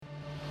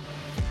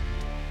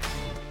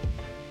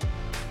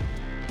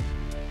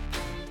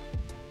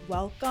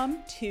welcome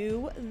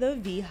to the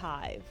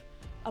V-Hive,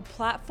 a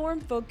platform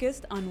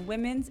focused on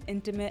women's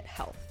intimate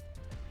health.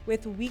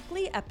 With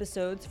weekly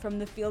episodes from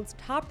the field's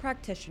top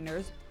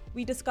practitioners,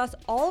 we discuss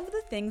all of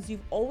the things you've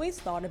always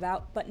thought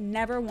about but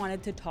never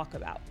wanted to talk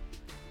about.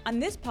 On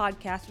this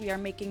podcast, we are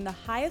making the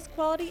highest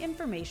quality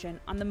information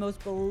on the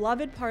most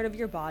beloved part of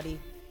your body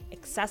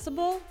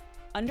accessible,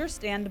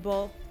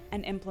 understandable,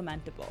 and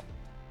implementable.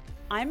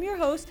 I'm your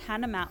host,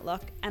 Hannah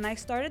Matlock, and I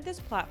started this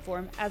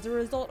platform as a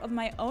result of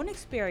my own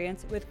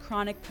experience with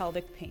chronic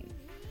pelvic pain.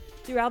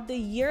 Throughout the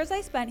years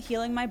I spent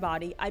healing my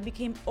body, I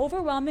became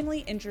overwhelmingly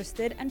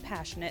interested and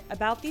passionate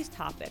about these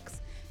topics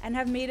and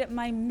have made it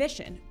my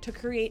mission to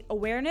create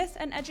awareness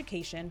and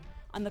education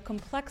on the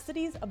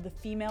complexities of the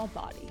female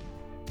body.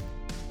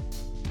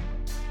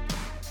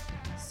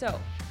 So,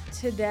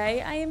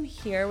 today I am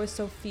here with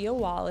Sophia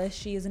Wallace.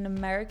 She is an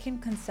American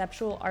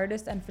conceptual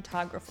artist and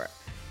photographer.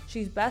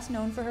 She's best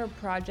known for her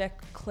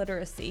project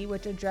CLITERACY,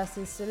 which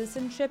addresses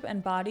citizenship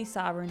and body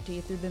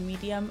sovereignty through the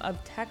medium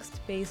of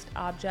text-based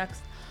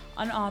objects,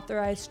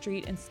 unauthorized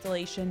street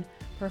installation,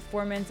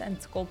 performance,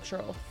 and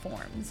sculptural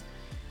forms.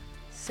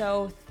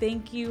 So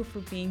thank you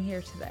for being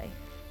here today.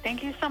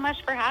 Thank you so much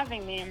for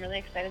having me. I'm really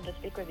excited to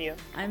speak with you.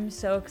 I'm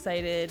so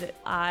excited.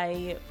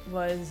 I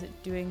was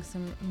doing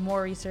some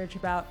more research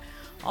about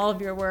all of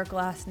your work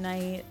last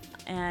night,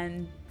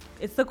 and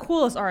it's the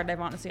coolest art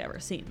I've honestly ever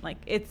seen. Like,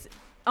 it's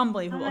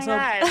unbelievable. Oh my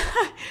God.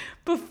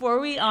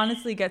 Before we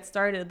honestly get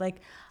started,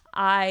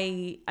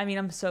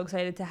 I'm so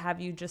excited to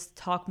have you just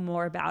talk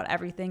more about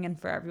everything and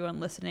for everyone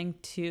listening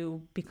to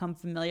become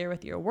familiar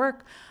with your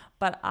work.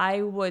 But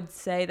I would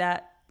say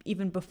that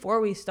even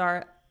before we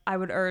start, I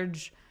would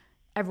urge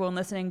everyone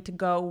listening to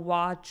go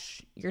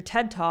watch your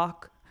TED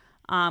Talk,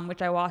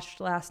 which I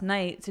watched last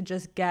night, to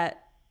just get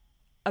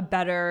a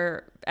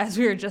better, as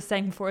we were just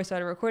saying before we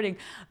started recording,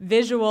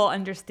 visual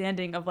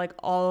understanding of like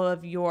all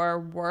of your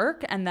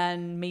work, and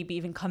then maybe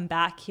even come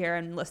back here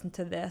and listen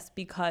to this,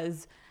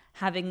 because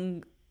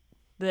having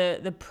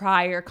the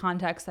prior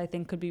context I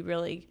think could be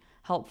really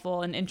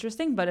helpful and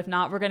interesting. But if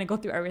not, we're going to go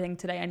through everything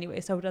today anyway,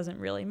 so it doesn't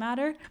really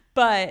matter.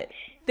 But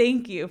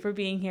thank you for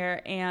being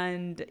here,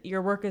 and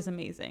your work is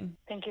amazing.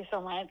 Thank you so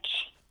much.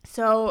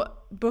 So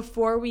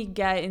before we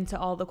get into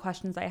all the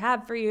questions I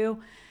have for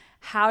you,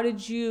 how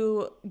did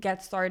you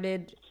get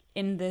started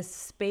in this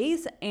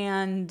space?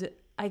 And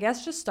I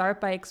guess just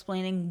start by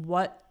explaining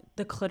what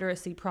the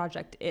CLITERACY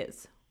project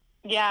is.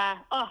 Yeah.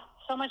 Oh,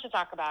 so much to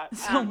talk about.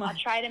 I'll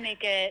try to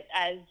make it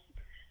as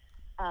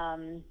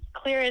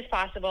clear as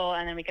possible,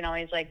 and then we can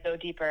always go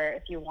deeper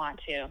if you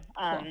want to.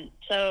 Cool.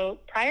 So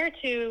prior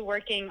to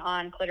working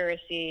on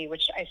CLITERACY,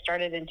 which I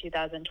started in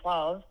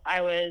 2012,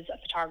 I was a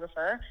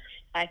photographer.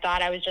 I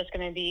thought I was just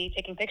going to be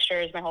taking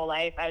pictures my whole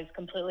life. I was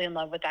completely in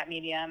love with that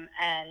medium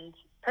and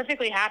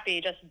perfectly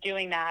happy just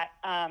doing that.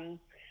 And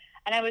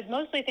I was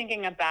mostly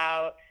thinking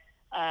about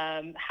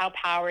how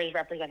power is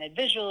represented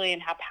visually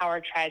and how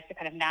power tries to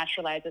kind of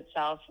naturalize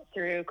itself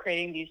through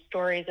creating these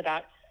stories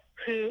about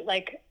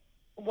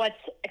what's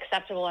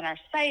acceptable in our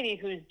society,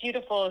 who's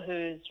beautiful,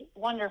 who's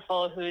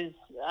wonderful, who's,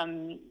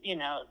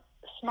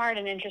 smart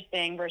and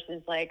interesting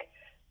versus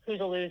who's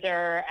a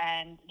loser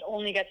and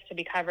only gets to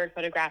be covered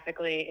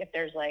photographically if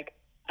there's an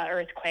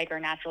earthquake or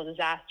natural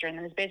disaster, and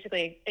then is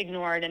basically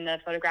ignored in the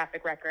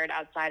photographic record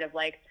outside of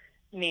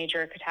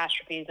major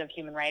catastrophes of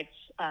human rights,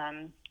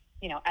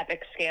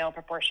 epic scale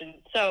proportion.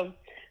 So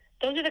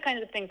those are the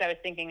kinds of things I was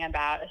thinking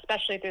about,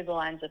 especially through the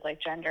lens of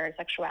gender,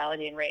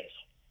 sexuality, and race.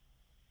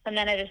 And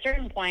then at a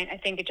certain point, I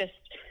think it just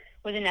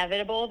was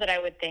inevitable that I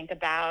would think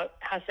about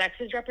how sex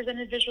is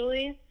represented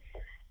visually.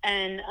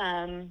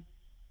 And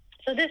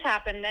so this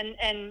happened,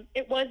 and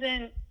it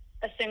wasn't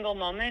a single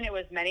moment. It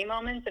was many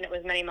moments, and it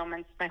was many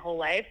moments my whole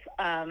life.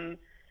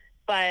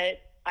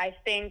 But I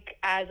think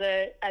as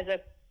a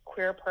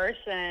queer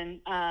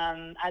person,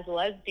 as a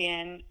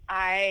lesbian,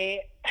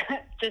 I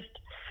just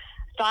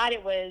thought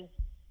it was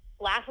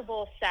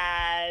laughable,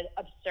 sad,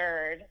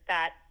 absurd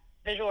that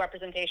visual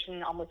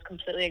representation almost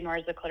completely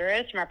ignores the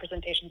clitoris and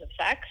representations of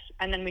sex.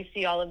 And then we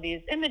see all of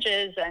these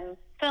images and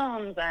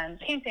films and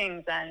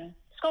paintings and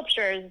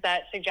sculptures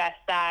that suggest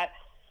that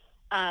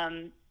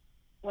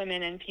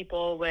women and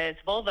people with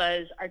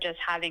vulvas are just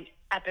having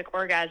epic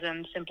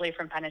orgasms simply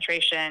from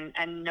penetration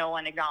and no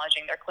one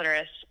acknowledging their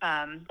clitoris,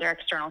 their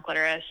external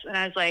clitoris. And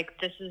I was like,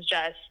 this is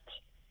just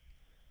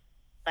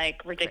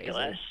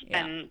ridiculous.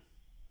 Yeah.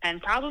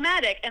 And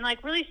problematic and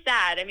really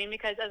sad. I mean,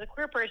 because as a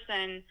queer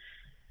person,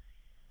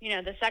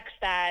 the sex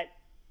that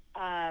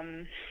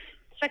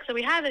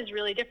we have is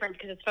really different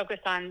because it's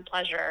focused on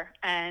pleasure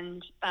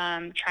and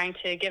trying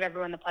to give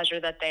everyone the pleasure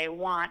that they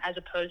want, as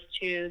opposed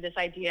to this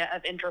idea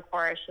of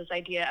intercourse, this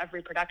idea of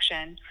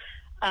reproduction.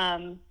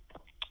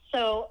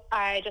 So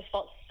I just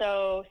felt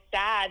so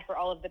sad for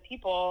all of the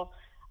people,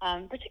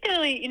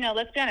 particularly,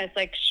 let's be honest,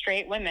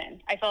 straight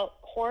women. I felt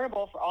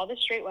horrible for all the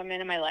straight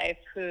women in my life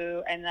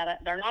and that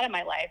they're not in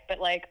my life, but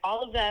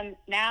all of them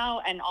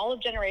now and all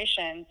of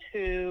generations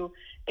who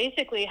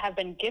basically have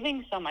been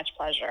giving so much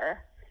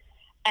pleasure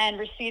and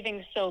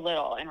receiving so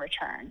little in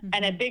return. Mm-hmm.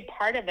 And a big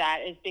part of that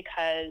is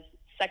because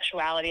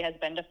sexuality has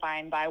been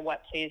defined by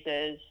what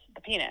pleases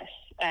the penis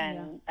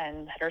and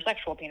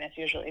heterosexual penis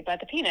usually, but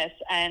the penis,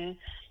 and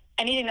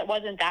anything that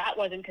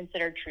wasn't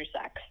considered true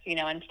sex,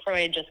 and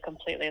Freud just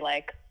completely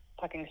like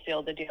fucking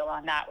sealed the deal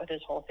on that with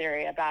his whole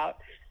theory about,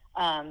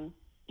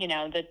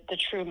 the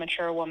true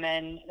mature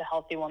woman, the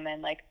healthy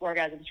woman, like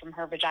orgasms from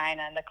her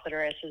vagina, and the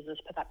clitoris is this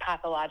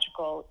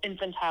pathological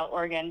infantile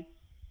organ.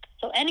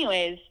 So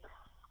anyways,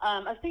 I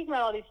was thinking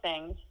about all these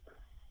things.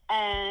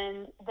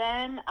 And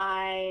then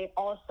I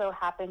also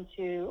happened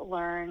to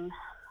learn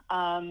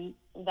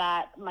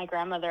that my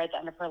grandmother at the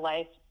end of her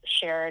life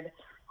shared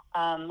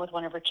with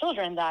one of her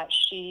children that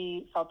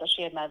she felt that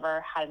she had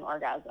never had an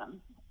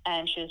orgasm.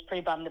 And she was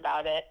pretty bummed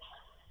about it.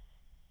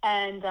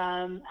 And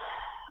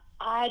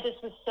I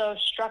just was so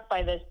struck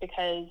by this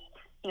because,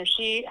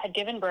 she had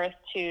given birth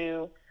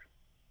to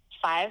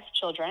 5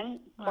 children,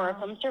 4 of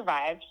whom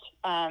survived.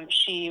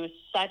 She was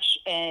such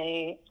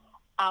a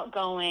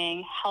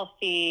outgoing,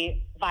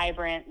 healthy,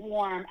 vibrant,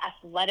 warm,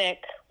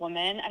 athletic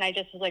woman. And I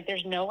just was like,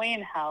 there's no way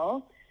in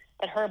hell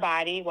that her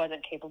body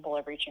wasn't capable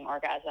of reaching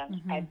orgasm.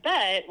 Mm-hmm. I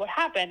bet what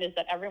happened is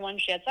that everyone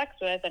she had sex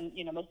with, and,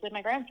 mostly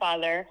my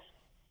grandfather,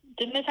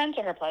 didn't attend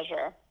to her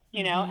pleasure,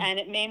 and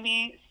it made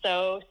me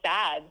so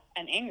sad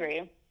and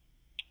angry.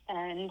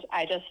 And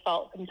I just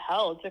felt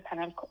compelled to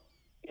kind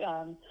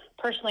of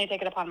personally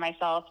take it upon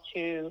myself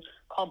to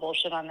call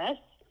bullshit on this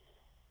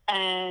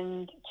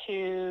and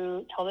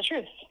to tell the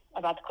truth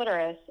about the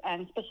clitoris,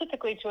 and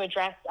specifically to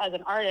address as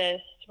an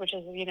artist, which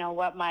is,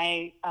 what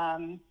my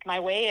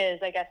way is,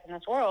 I guess, in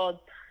this world,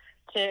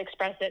 to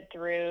express it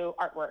through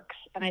artworks.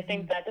 And I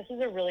think that this is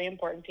a really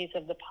important piece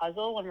of the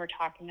puzzle when we're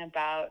talking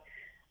about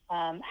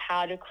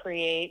how to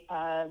create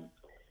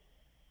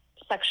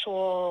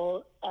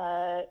sexual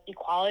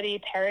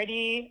equality,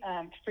 parity,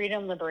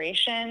 freedom,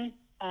 liberation,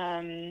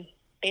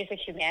 basic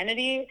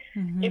humanity.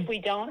 If we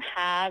don't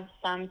have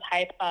some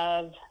type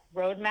of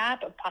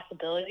roadmap of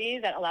possibility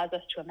that allows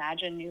us to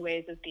imagine new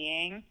ways of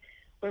being,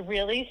 we're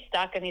really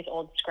stuck in these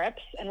old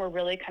scripts, and we're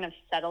really kind of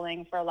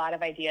settling for a lot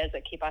of ideas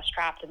that keep us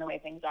trapped in the way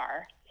things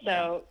are.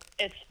 So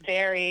it's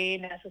very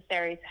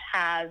necessary to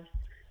have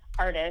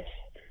artists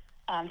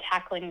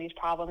tackling these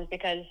problems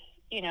because,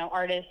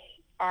 artists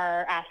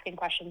are asking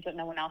questions that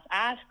no one else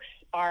asks,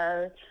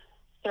 are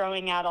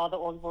throwing out all the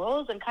old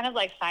rules, and kind of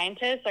like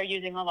scientists are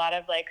using a lot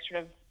of like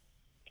sort of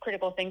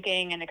critical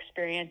thinking and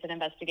experience and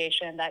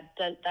investigation that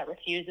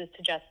refuses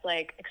to just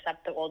like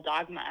accept the old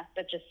dogma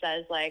that just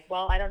says like,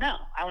 well, I don't know,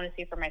 I want to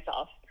see for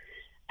myself.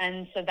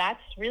 And so that's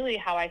really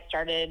how I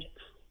started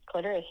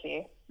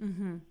CLITERACY.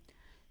 Mm-hmm.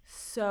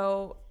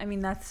 So, I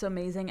mean, that's so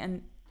amazing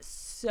and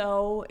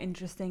so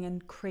interesting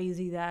and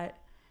crazy that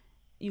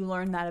you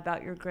learned that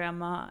about your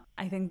grandma.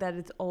 I think that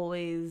it's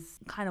always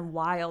kind of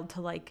wild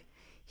to like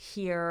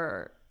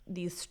hear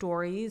these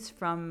stories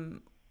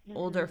from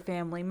older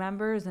family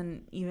members.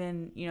 And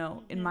even,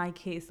 in my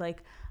case,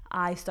 like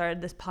I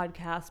started this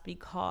podcast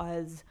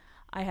because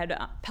I had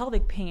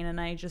pelvic pain, and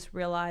I just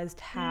realized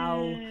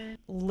how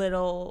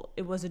little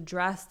it was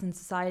addressed in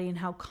society and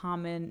how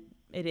common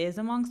it is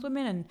amongst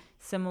women. And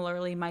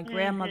similarly, my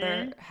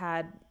grandmother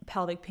had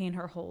pelvic pain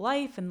her whole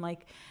life. And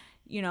like,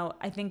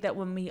 I think that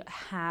when we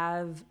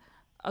have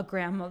a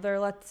grandmother,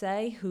 let's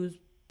say, who's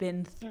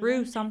been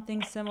through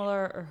something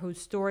similar or whose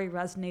story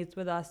resonates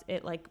with us,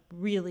 it like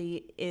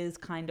really is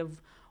kind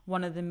of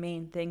one of the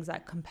main things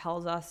that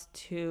compels us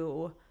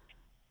to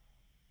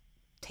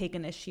take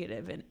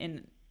initiative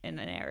in an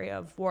area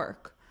of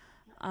work.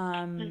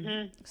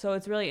 So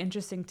it's really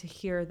interesting to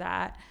hear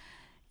that.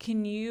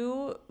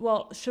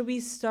 Should we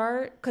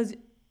start? Because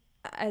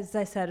as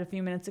I said a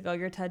few minutes ago,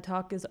 your TED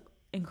Talk is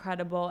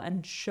incredible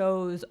and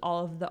shows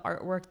all of the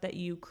artwork that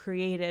you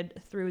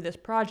created through this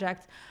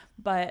project.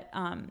 But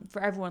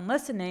for everyone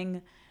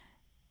listening,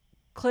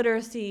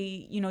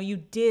 CLITERACY, you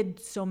did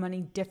so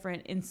many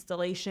different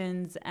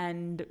installations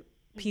and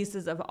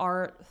pieces of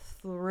art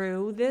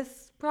through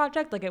this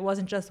project. Like it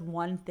wasn't just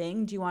one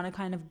thing. Do you want to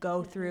kind of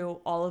go through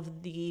all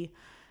of the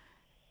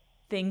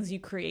things you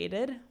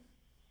created?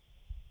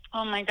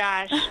 Oh my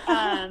gosh.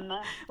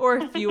 Or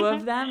a few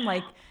of them,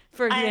 like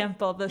for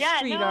example,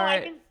 street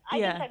art. I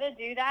can try to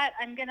do that.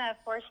 I'm going to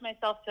force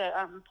myself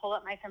to pull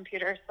up my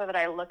computer so that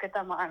I look at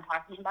them while I'm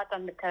talking about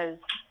them, because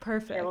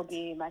there will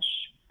be much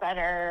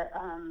better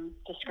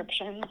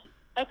descriptions.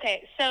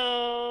 Okay,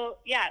 so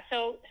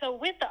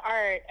with the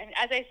art, I mean,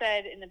 as I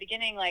said in the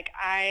beginning, like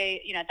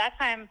at that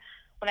time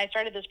when I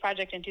started this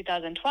project in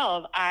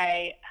 2012,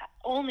 I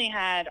only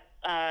had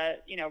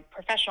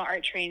professional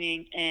art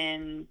training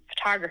in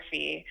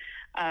photography.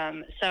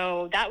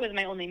 So that was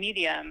my only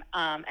medium.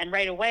 And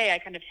right away I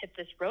kind of hit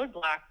this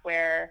roadblock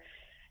where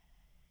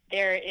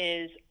there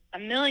is a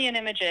million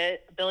images,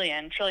 a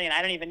billion, trillion,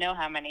 I don't even know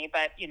how many,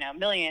 but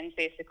millions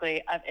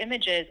basically of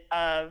images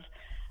of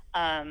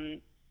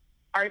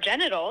our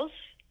genitals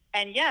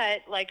And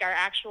yet, like, our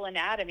actual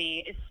anatomy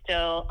is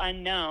still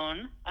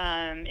unknown.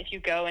 If you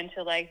go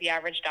into like the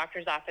average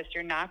doctor's office,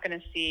 you're not going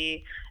to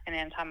see an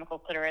anatomical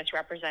clitoris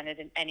represented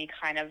in any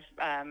kind of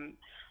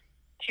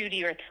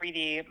 2D or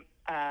 3D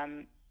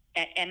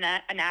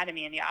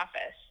anatomy in the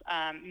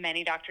office.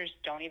 Many doctors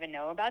don't even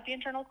know about the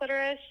internal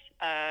clitoris,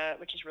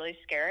 which is really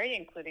scary,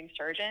 including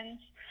surgeons.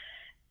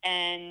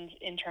 And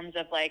in terms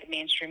of like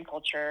mainstream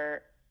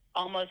culture,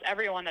 almost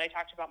everyone that I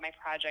talked about my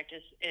project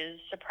is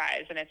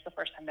surprised, and it's the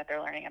first time that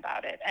they're learning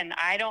about it. And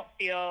I don't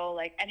feel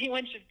like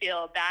anyone should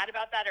feel bad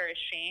about that or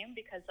ashamed,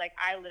 because like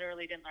I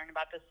literally didn't learn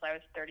about this until I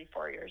was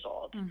 34 years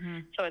old.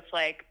 So it's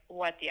like,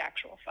 what the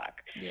actual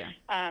fuck? Yeah.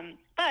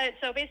 But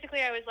so basically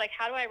I was like,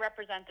 how do I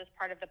represent this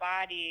part of the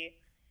body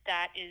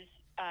that is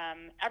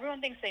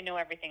everyone thinks they know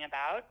everything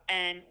about,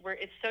 and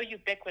it's so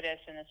ubiquitous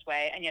in this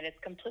way, and yet it's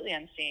completely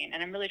unseen.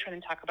 And I'm really trying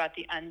to talk about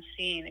the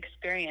unseen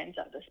experience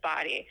of this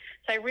body.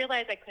 So I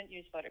realized I couldn't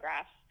use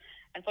photographs,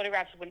 and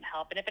photographs wouldn't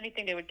help. And if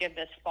anything, they would give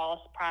this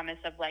false promise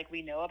of like,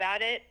 we know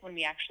about it, when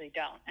we actually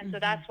don't. And so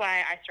that's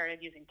why I started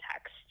using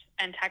text,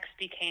 and text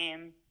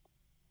became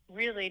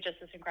really just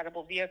this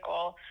incredible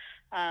vehicle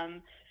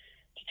to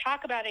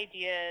talk about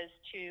ideas,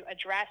 to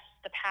address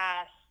the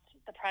past,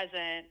 the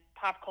present,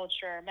 pop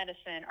culture,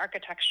 medicine,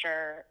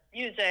 architecture,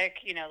 music,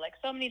 like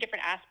so many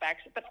different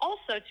aspects, but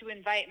also to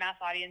invite mass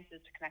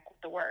audiences to connect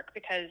with the work.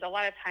 Because a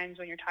lot of times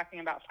when you're talking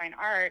about fine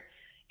art,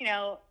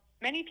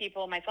 many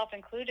people, myself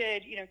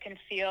included, can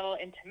feel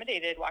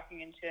intimidated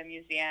walking into a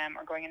museum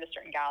or going into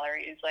certain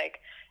galleries. Like,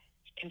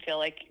 can feel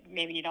like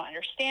maybe you don't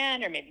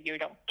understand, or maybe you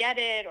don't get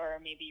it, or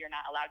maybe you're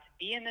not allowed to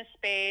be in this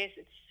space.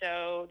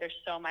 There's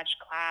so much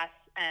class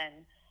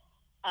and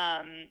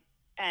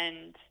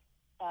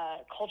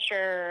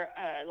culture,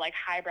 like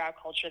highbrow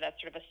culture,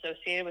 that's sort of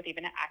associated with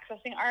even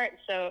accessing art.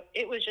 So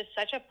it was just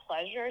such a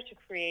pleasure to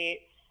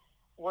create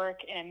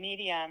work in a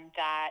medium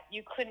that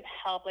you couldn't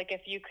help, like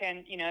if you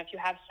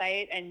have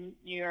sight and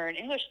you're an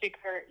English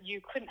speaker,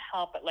 you couldn't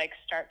help but like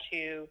start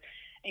to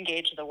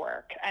engage the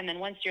work. And then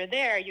once you're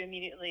there, you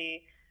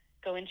immediately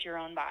go into your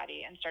own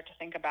body and start to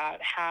think about,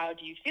 how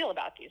do you feel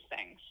about these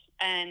things?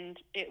 And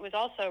it was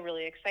also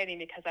really exciting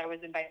because I was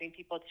inviting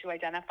people to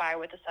identify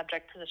with the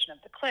subject position of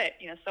the clit.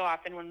 So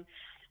often when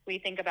we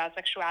think about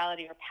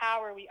sexuality or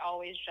power, we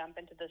always jump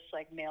into this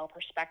like male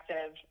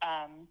perspective,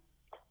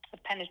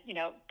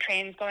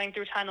 trains going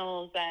through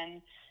tunnels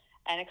and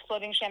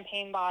exploding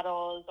champagne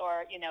bottles,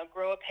 or,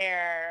 grow a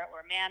pair,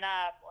 or man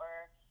up,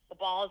 or the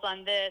balls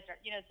on this, or,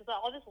 so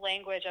all this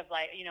language of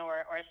like,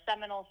 or a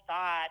seminal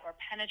thought, or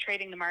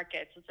penetrating the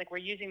markets. It's like we're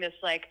using this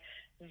like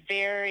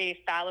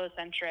very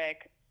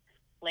phallocentric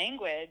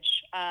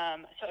language.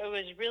 So it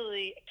was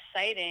really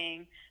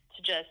exciting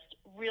to just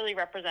really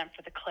represent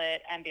for the clit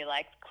and be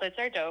like, clits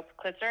are dope,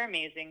 clits are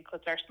amazing,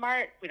 clits are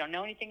smart, we don't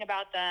know anything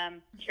about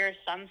them, here's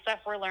some stuff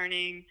we're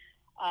learning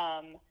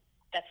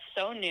that's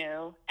so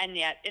new. And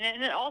yet,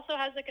 and it also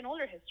has like an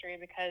older history,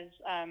 because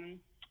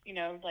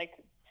like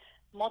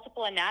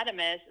multiple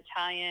anatomists,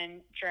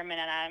 Italian, German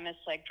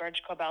anatomists like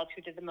George Cobalt,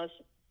 who did the most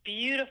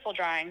beautiful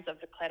drawings of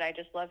the clit. I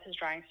just love his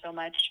drawings so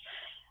much.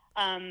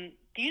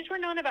 These were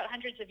known about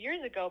hundreds of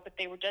years ago, but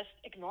they were just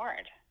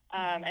ignored.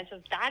 And so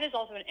that is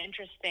also an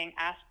interesting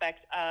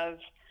aspect of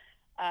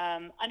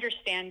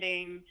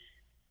understanding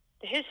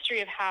the history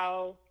of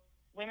how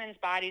women's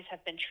bodies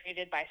have been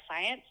treated by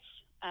science,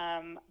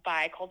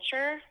 by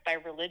culture, by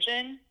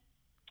religion,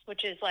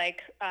 which is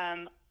like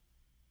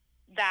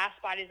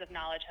vast bodies of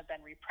knowledge have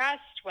been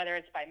repressed, whether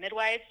it's by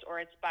midwives or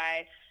it's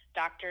by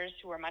doctors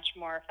who were much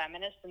more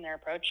feminist in their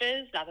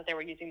approaches, not that they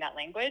were using that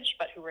language,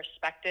 but who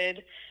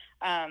respected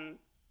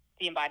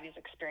the embodied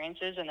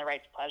experiences and the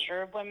right to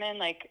pleasure of women.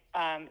 Like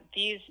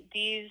these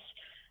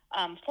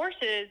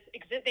forces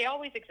exist. They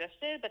always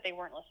existed, but they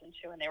weren't listened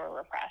to and they were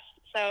repressed.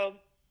 So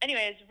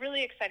anyway, it's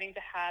really exciting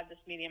to have this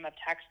medium of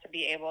text to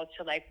be able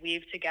to like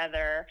weave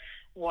together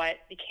what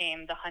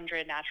became the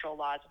 100 natural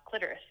laws of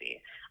cliteracy.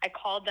 I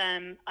called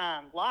them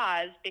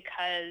laws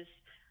because,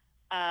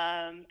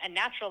 and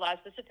natural law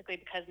specifically,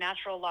 because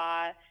natural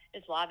law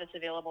is law that's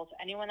available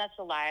to anyone that's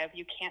alive.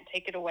 You can't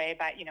take it away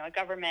by, a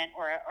government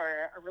or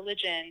a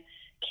religion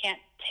can't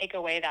take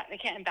away that. They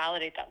can't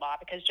invalidate that law,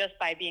 because just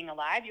by being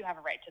alive, you have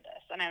a right to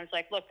this. And I was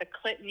like, look, the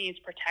clit needs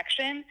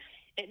protection.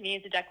 It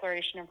needs a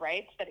declaration of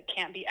rights, that it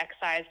can't be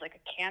excised like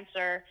a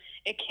cancer.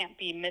 It can't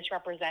be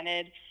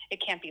misrepresented.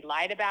 It can't be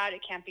lied about.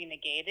 It can't be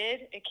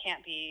negated. It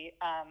can't be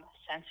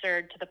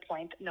censored to the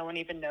point that no one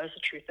even knows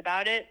the truth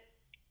about it,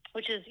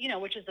 which is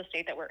the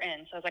state that we're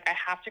in. So I was like, I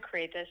have to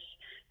create this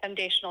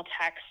foundational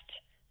text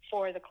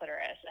for the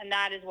clitoris. And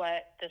that is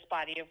what this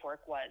body of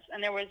work was.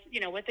 And there was,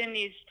 within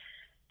these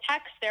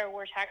texts, there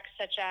were texts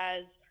such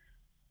as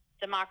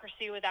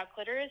democracy without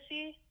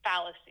cliteracy,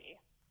 fallacy,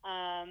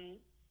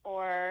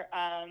 or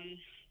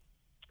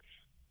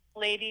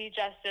lady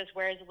justice,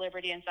 where is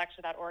liberty in sex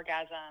without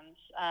orgasms,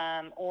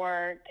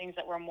 or things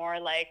that were more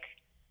like,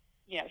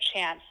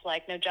 chants,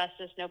 like no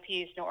justice, no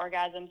peace, no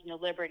orgasms, no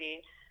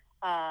liberty.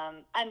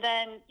 And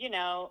then,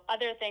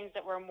 other things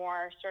that were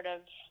more sort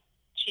of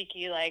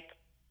cheeky, like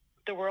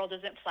the world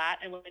isn't flat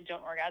and women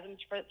don't orgasm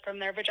from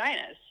their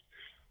vaginas.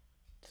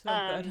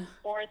 So good.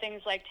 Or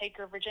things like Take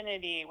Your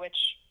Virginity, which,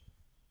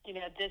 you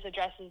know, this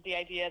addresses the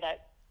idea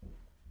that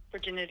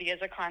virginity is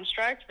a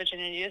construct.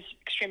 Virginity is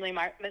extremely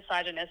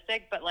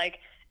misogynistic, but like,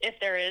 if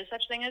there is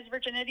such thing as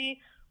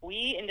virginity,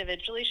 we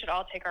individually should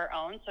all take our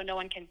own, so no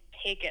one can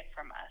take it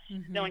from us.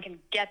 Mm-hmm. No one can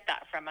get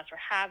that from us or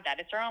have that.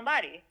 It's our own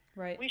body.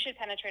 Right. We should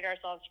penetrate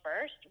ourselves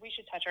first. We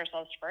should touch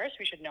ourselves first.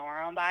 We should know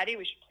our own body.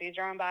 We should please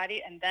our own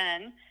body. And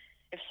then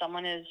if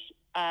someone is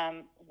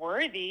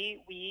worthy,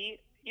 we,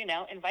 you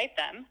know, invite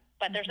them.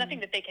 But there's nothing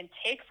that they can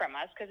take from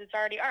us because it's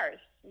already ours.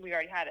 We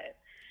already had it.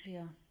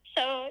 Yeah.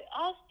 So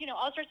all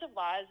sorts of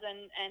laws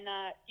and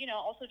you know,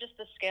 also just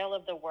the scale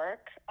of the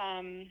work.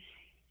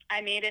 I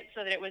made it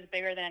so that it was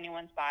bigger than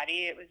anyone's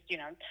body. It was, you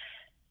know,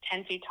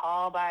 10 feet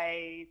tall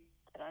by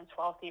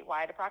 12 feet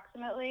wide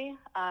approximately.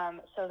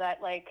 So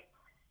that, like,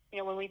 you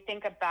know, when we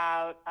think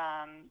about,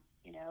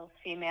 you know,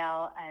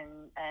 female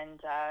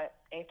and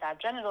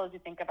AFAB genitals, you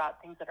think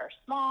about things that are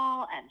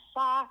small and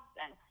soft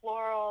and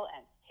floral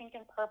and pink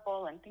and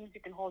purple and things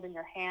you can hold in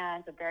your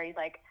hands and very,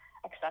 like,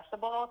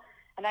 accessible.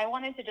 And I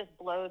wanted to just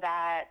blow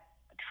that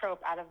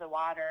trope out of the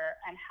water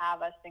and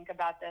have us think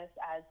about this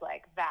as,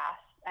 like,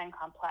 vast and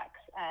complex,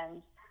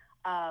 and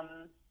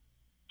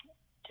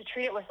to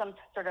treat it with some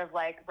sort of,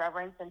 like,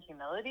 reverence and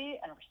humility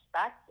and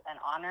respect and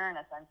honor, and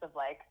a sense of,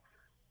 like,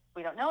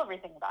 we don't know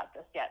everything about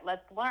this yet.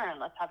 Let's learn.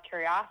 Let's have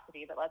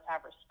curiosity, but let's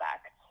have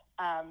respect.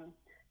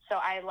 So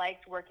I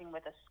liked working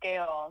with a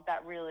scale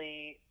that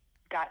really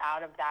got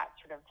out of that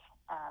sort of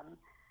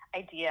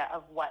idea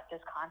of what this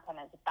content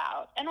is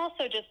about. And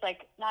also just,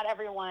 like, not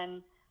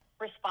everyone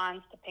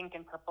responds to pink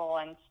and purple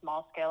and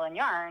small scale and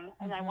yarn.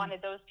 And I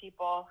wanted those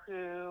people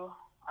who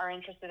are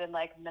interested in,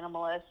 like,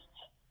 minimalist,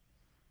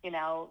 you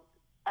know,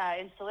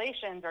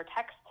 installations or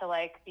text to,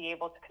 like, be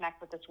able to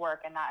connect with this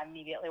work and not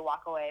immediately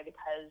walk away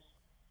because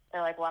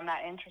they're like, well, I'm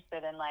not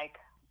interested in, like,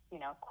 you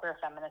know, queer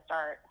feminist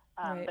art.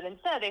 Right. But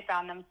instead they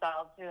found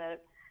themselves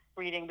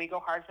reading We Go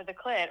Hard for the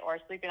Clit or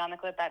Sleeping on the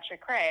Clit, That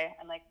Shit Cray,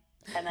 and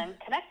then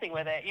connecting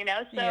with it, you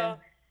know? So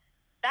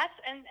that's,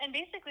 and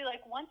basically,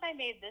 like, once I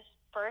made this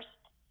first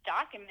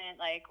document,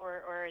 like,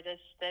 or this,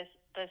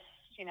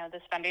 you know,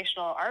 this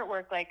foundational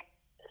artwork, like,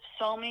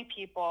 so many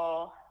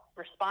people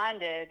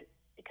responded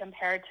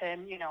compared to,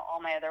 you know,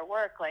 all my other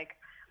work. Like,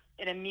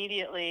 it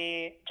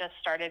immediately just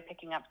started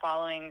picking up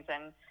followings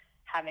and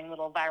having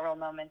little viral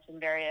moments in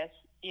various,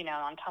 you know,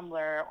 on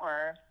Tumblr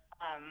or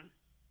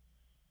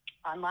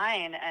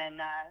online,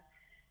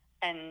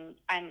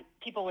 and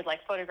people would,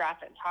 like,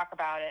 photograph it and talk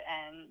about it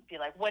and be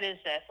like, what is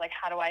this? Like,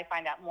 how do I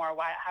find out more?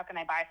 How can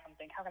I buy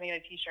something? How can I get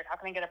a t-shirt? How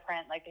can I get a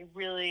print? Like, they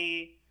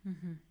really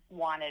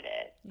wanted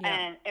it.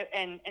 Yeah.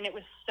 And it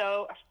was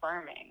so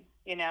affirming,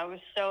 you know, it was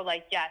so,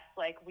 like, yes,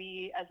 like,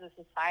 we as a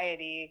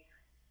society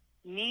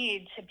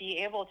need to be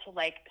able to,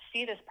 like,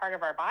 see this part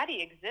of our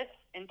body exist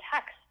in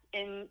text,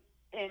 in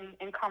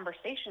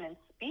conversation and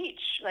speech.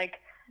 Like,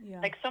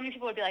 like, so many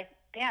people would be like,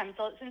 damn,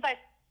 so since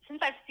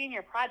I've seen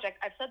your project,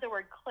 I've said the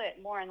word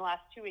clit more in the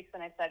last 2 weeks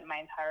than I've said in my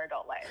entire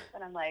adult life.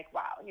 And I'm like,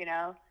 wow, you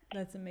know?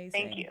 That's amazing.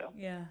 Thank you.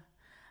 Yeah.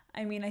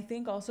 I mean, I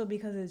think also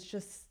because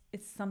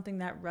it's something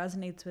that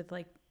resonates with,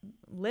 like,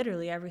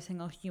 literally every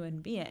single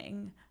human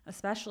being,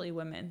 especially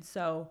women.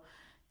 So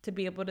to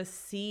be able to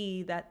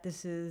see that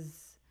this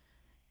is,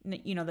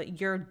 you know, that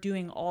you're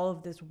doing all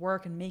of this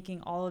work and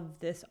making all of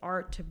this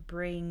art to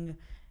bring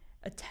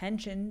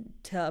attention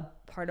to a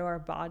part of our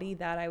body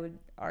that I would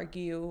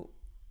argue,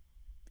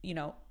 you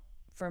know,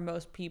 for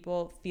most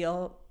people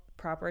feel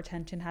proper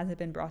attention hasn't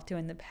been brought to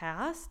in the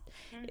past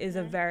is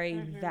a very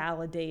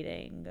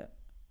validating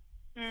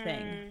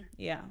thing.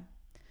 Yeah.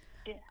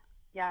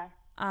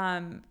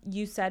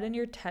 You said in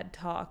your TED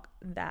Talk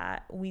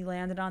that we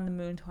landed on the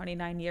moon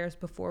 29 years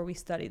before we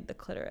studied the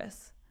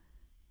clitoris.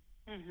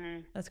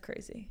 That's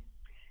crazy.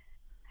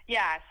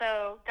 Yeah,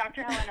 so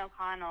Dr. Helen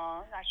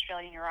O'Connell,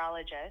 Australian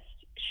urologist,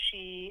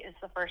 she is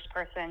the first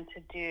person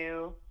to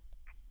do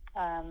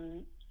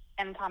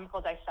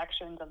anatomical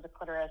dissections of the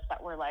clitoris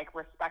that were, like,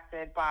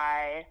 respected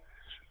by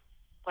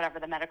whatever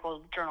the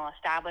medical journal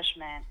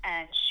establishment.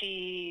 And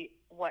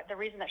the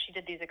reason that she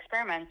did these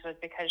experiments was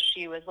because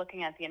she was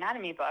looking at the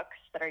anatomy books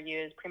that are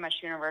used pretty much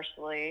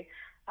universally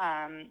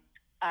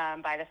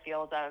by the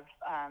field of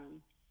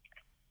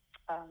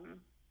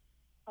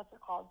what's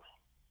it called?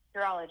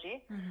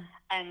 Urology,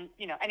 and,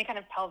 you know, any kind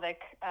of pelvic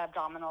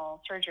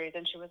abdominal surgeries.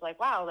 And she was like,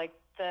 wow, like,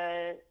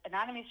 the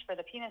anatomies for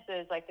the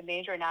penises, like, the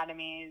major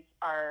anatomies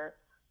are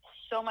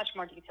so much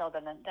more detailed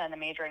than the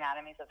major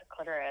anatomies of the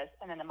clitoris.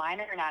 And then the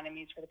minor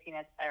anatomies for the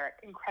penis are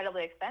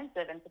incredibly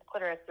expensive. And for the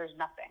clitoris, there's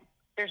nothing.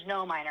 There's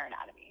no minor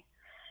anatomy.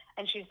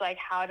 And she's like,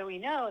 how do we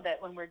know that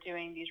when we're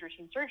doing these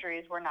routine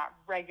surgeries, we're not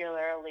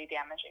regularly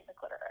damaging the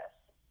clitoris?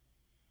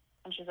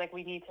 And she's like,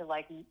 we need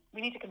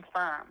to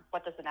confirm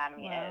what this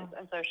anatomy is.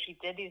 And so she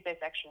did these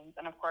dissections,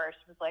 and of course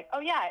was like, oh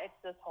yeah, it's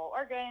this whole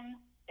organ.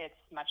 It's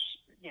much,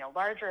 you know,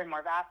 larger and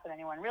more vast than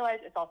anyone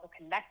realized. It's also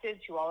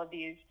connected to all of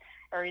these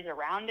areas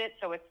around it.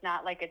 So it's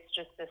not like it's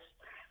just this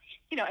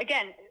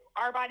again,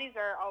 our bodies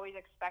are always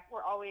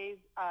we're always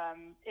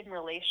in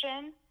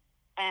relation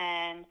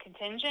and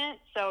contingent.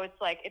 So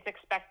it's like it's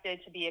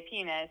expected to be a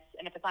penis,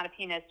 and if it's not a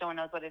penis, no one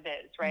knows what it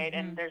is, right?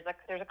 And there's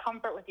a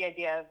comfort with the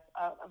idea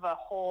of a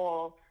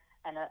hole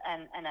and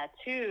a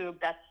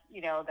tube that's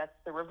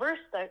the reverse,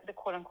 the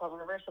quote unquote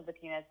reverse of the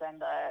penis,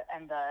 and the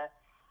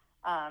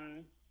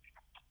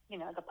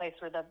the place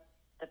where the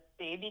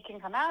baby can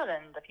come out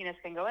and the penis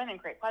can go in and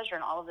create pleasure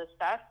and all of this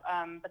stuff.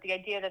 But the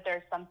idea that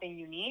there's something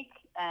unique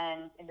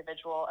and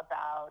individual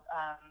about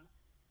a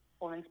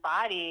woman's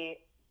body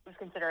was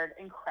considered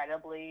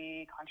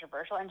incredibly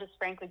controversial and just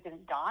frankly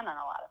didn't dawn on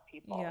a lot of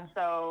people. Yeah.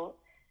 So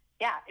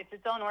yeah, it's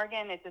its own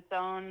organ, it's its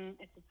own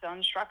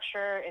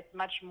structure. It's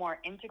much more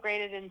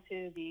integrated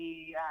into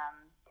the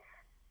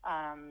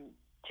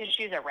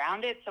tissues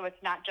around it. So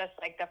it's not just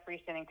like the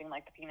freestanding thing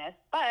like the penis,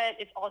 but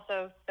it's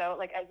also, so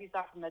like as you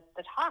saw from the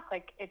talk,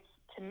 like it's,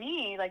 to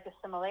me, like the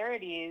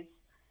similarities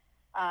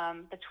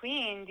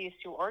between these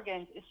two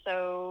organs is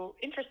so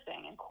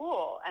interesting and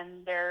cool,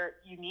 and they're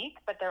unique,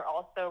 but they're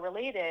also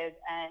related,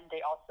 and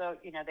they also,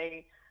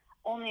 they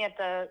only at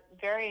the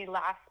very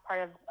last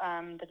part of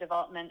the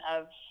development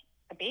of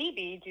a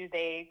baby do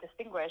they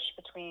distinguish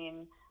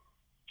between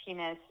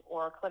penis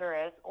or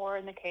clitoris, or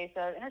in the case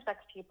of intersex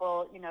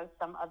people,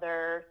 some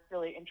other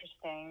really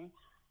interesting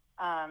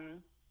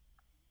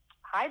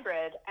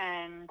hybrid,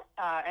 and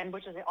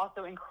which is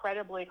also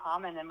incredibly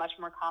common and much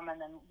more common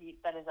than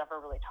that is ever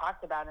really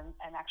talked about.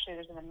 And actually,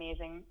 there's an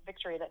amazing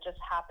victory that just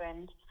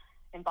happened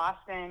in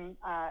Boston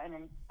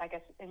and I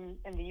guess in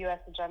the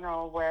U.S. in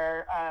general,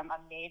 where a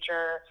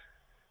major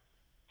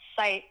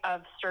site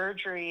of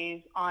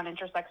surgeries on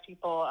intersex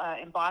people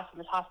in Boston,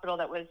 this hospital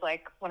that was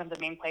like one of the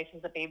main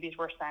places that babies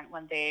were sent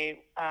when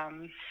they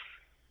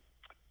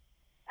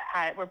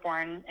were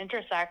born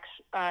intersex,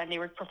 and they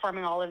were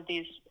performing all of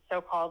these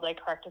so-called like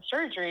corrective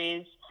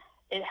surgeries.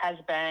 It has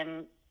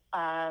been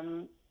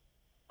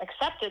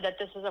accepted that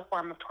this is a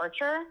form of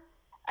torture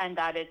and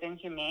that it's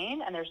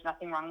inhumane, and there's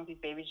nothing wrong with these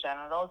babies'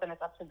 genitals, and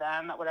it's up to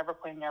them at whatever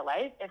point in their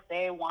life if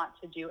they want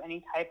to do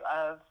any type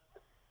of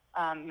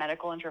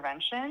medical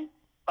intervention.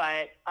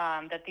 But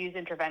that these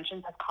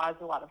interventions have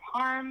caused a lot of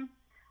harm,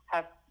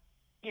 have,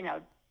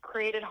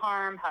 created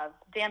harm, have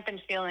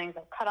dampened feelings,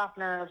 have cut off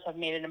nerves, have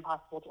made it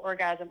impossible to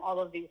orgasm, all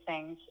of these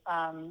things,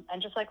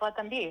 and just like let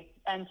them be.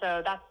 And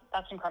so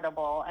that's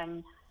incredible.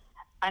 And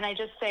I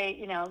just say,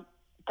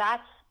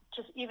 that's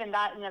just, even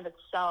that in of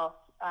itself,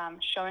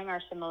 showing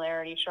our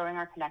similarity, showing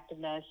our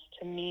connectedness,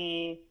 to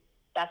me,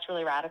 that's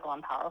really radical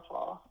and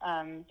powerful,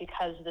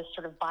 because this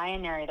sort of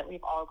binary that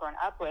we've all grown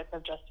up with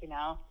of just,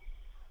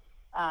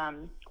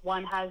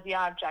 one has the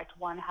object,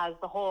 one has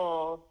the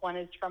whole, one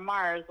is from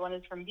Mars, one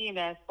is from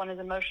Venus, one is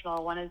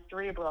emotional, one is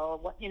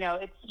cerebral.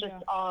 It's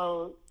just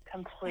all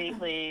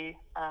completely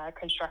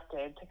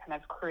constructed to kind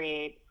of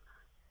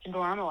to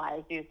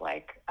normalize these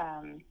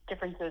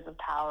differences of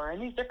power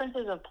and these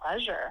differences of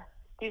pleasure,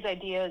 these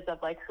ideas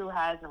of like who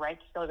has the right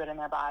to feel good in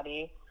their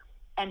body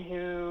and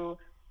who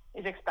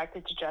is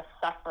expected to just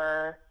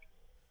suffer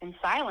in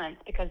silence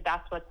because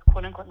that's what's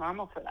quote unquote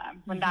normal for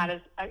them, when that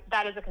is a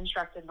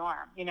constructed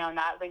norm, and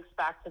that links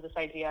back to this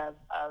idea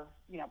of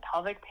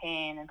pelvic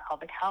pain and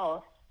pelvic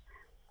health,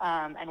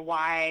 and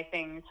why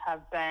things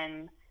have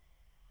been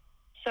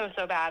so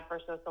bad for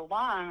so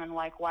long, and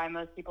like why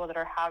most people that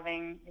are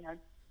having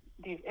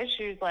these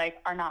issues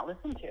are not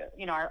listened to,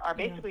 are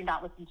basically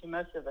not listened to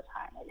most of the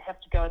time. You have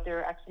to go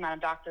through X amount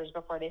of doctors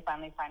before they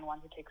finally find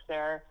one who takes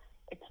their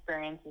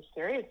experiences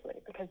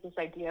seriously, because this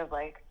idea of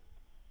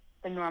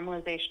the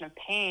normalization of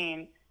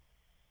pain,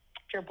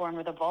 if you're born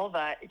with a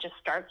vulva, it just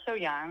starts so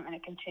young and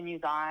it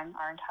continues on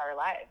our entire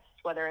lives,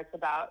 whether it's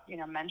about,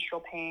 menstrual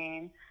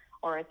pain,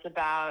 or it's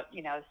about,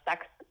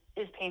 sex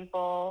is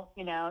painful,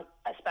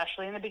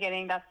 especially in the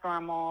beginning, that's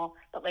normal,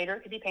 but later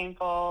it could be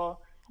painful,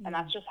 and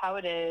that's just how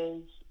it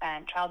is,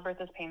 and childbirth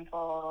is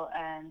painful,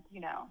 and,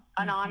 and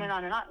on and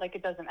on and on,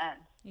 it doesn't end.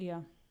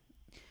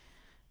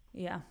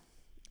 Yeah.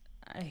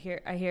 I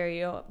hear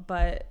you,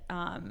 but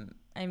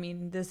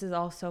this is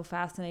all so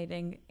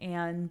fascinating,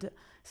 and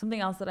something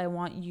else that I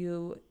want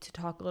you to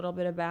talk a little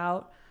bit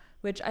about,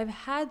 which I've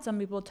had some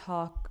people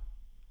talk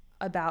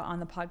about on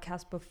the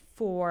podcast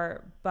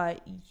before,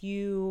 but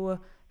you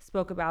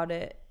spoke about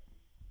it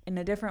in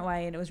a different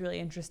way, and it was really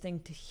interesting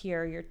to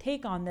hear your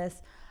take on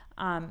this.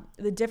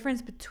 The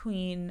difference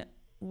between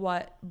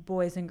what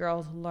boys and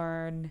girls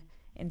learn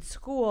in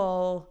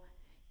school,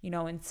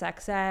 in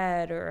sex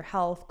ed or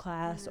health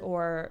class,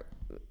 or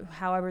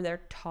however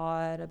they're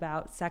taught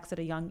about sex at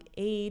a young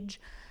age,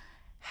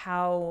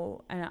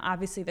 and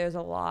obviously there's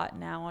a lot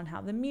now on how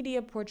the media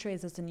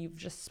portrays this, and you've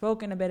just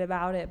spoken a bit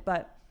about it,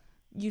 but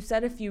you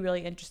said a few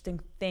really interesting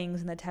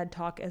things in the TED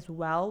Talk as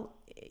well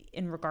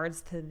in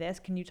regards to this.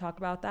 Can you talk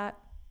about that?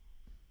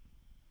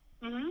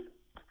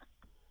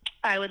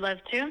 I would love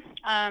to.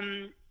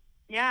 I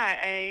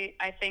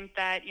think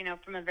that,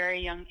 from a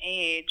very young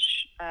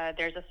age,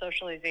 there's a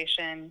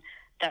socialization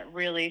that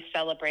really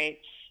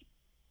celebrates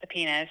the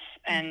penis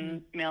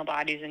and male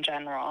bodies in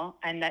general,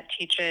 and that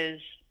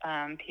teaches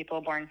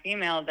people born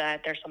female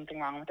that there's something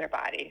wrong with their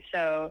body.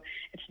 So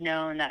it's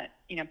known that,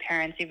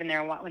 parents, even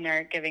when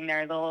they're giving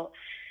their little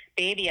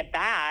baby a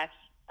bath,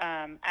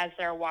 as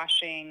they're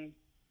washing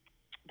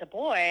the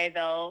boy,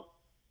 they'll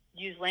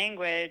use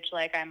language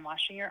like, I'm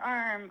washing your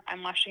arm,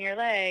 I'm washing your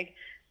leg,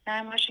 now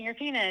I'm washing your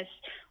penis.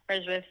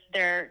 Whereas with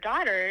their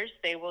daughters,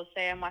 they will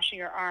say, I'm washing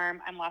your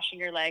arm, I'm washing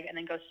your leg, and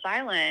then go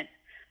silent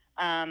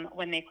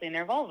when they clean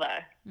their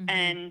vulva. Mm-hmm.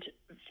 And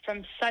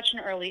from such an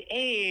early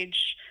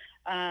age,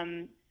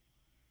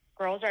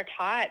 girls are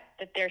taught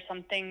that there's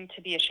something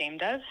to be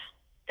ashamed of.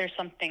 There's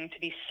something to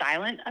be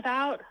silent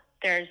about.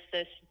 There's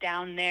this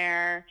down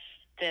there,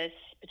 this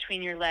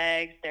between your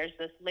legs, there's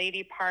this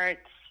lady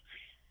parts,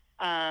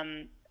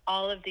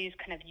 all of these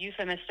kind of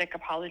euphemistic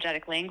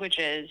apologetic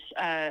languages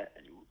that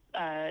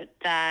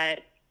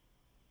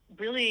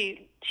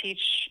really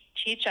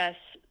teach us,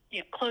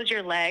 close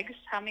your legs.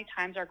 How many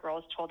times are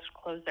girls told to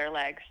close their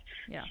legs?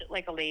 Yeah.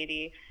 Like a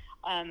lady.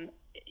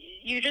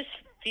 You just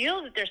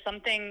feel that there's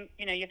something,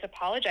 you have to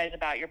apologize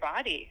about your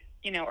body,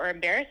 or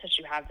embarrassed that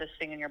you have this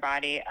thing in your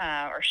body,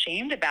 or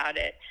shamed about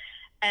it.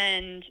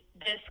 And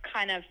this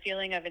kind of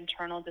feeling of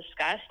internal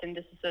disgust and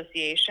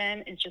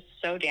disassociation is just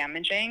so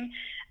damaging.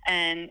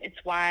 And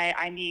it's why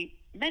I meet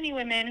many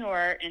women who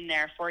are in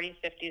their 40s,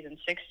 50s, and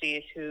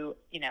 60s who,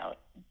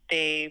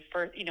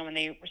 when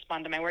they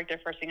respond to my work,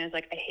 their first thing is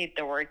like, I hate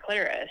the word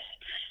clitoris,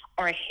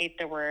 or I hate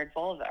the word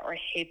vulva, or I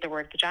hate the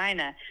word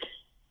vagina.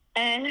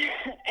 And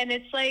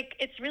it's like,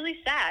 it's really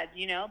sad,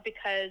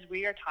 because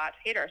we are taught to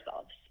hate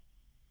ourselves.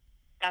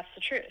 That's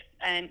the truth.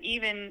 And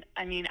even,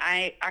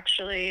 I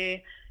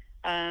actually,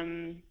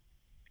 I'm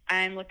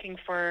looking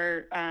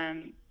for,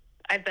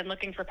 I've been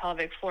looking for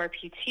pelvic floor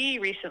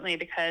PT recently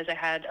because I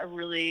had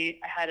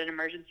an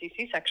emergency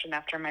C-section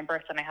after my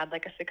birth, and I had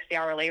like a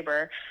 60-hour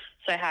labor.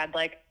 So I had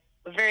like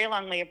a very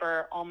long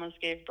labor,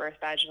 almost gave birth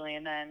vaginally,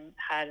 and then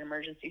had an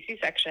emergency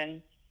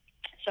C-section.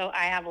 So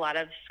I have a lot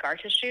of scar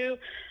tissue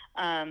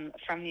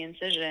from the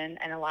incision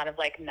and a lot of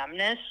like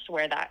numbness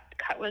where that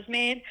cut was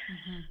made.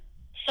 Mm-hmm.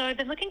 So I've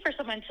been looking for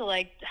someone to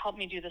like help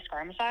me do the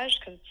scar massage,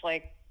 because it's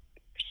like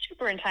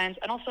super intense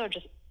and also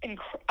just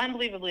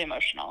unbelievably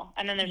emotional.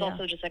 And then there's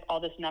also just like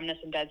all this numbness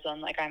and dead zone,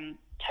 like I'm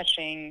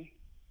touching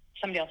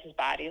somebody else's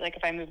body. Like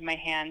if I move my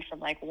hand from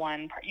like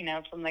one part,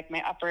 from like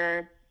my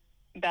upper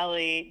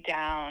belly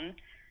down,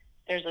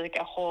 there's like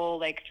a whole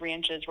like 3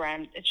 inches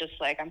where it's just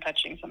like I'm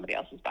touching somebody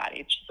else's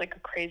body. It's just like a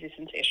crazy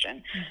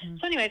sensation. Mm-hmm.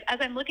 So anyways, as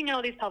I'm looking at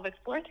all these pelvic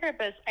floor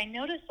therapists, I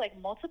noticed like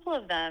multiple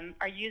of them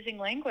are using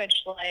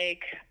language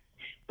like,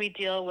 we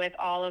deal with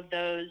all of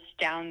those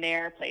down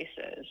there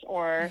places,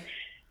 or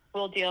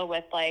we'll deal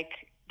with like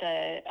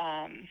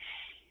I'm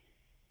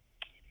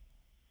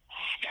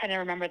trying to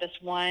remember this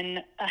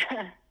one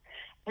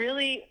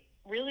really,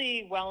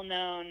 really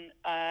well-known,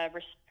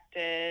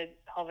 respected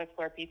pelvic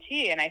floor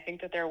PT, and I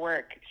think that their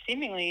work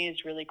seemingly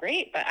is really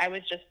great, but I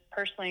was just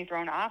personally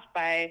thrown off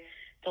by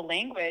the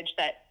language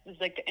that was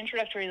like the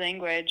introductory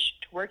language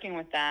to working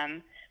with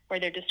them, where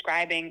they're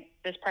describing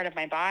this part of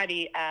my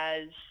body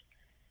as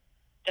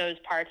those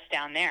parts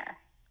down there.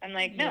 I'm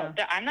like, no,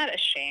 I'm not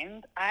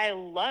ashamed. I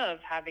love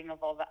having a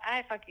vulva.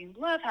 I fucking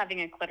love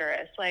having a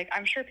clitoris. Like,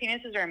 I'm sure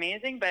penises are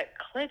amazing, but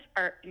clits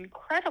are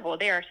incredible.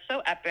 They are so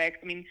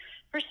epic.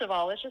 First of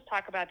all, let's just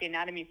talk about the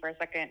anatomy for a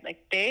second.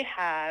 Like, they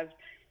have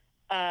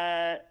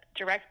a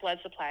direct blood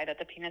supply that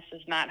the penis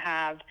does not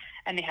have,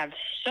 and they have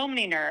so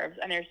many nerves,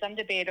 and there's some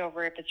debate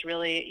over if it's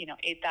really,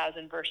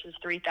 8,000 versus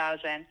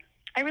 3,000.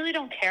 I really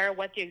don't care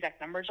what the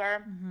exact numbers are.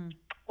 Mm-hmm.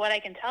 What I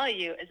can tell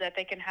you is that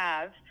they can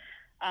have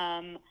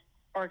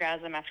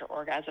orgasm after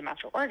orgasm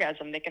after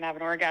orgasm. They can have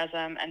an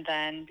orgasm and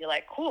then be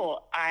like,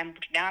 cool, I'm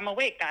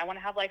awake. Now I want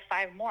to have like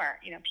 5 more.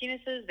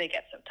 Penises, they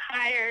get so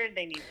tired.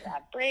 They need to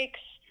have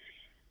breaks.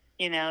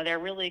 They're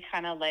really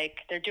kind of like,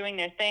 they're doing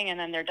their thing and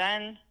then they're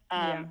done.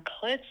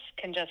 Clits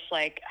can just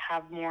like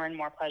have more and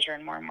more pleasure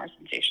and more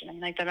sensation. And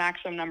like the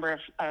maximum number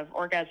of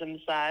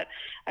orgasms that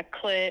a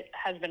clit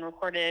has been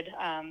recorded,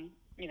 a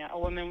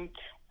woman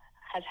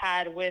has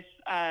had with,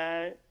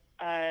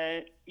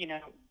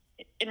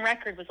 in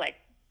record was like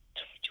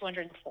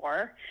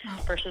 204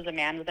 versus a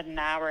man within an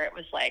hour, it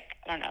was like,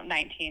 I don't know,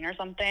 19 or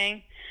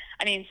something.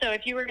 So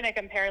if you were going to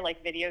compare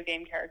like video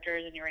game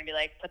characters and you were going to be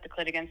like, put the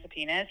clit against the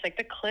penis, like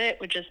the clit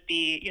would just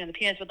be, the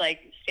penis would like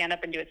stand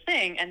up and do its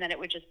thing, and then it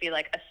would just be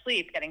like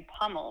asleep getting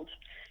pummeled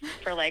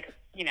for like,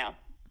 60%,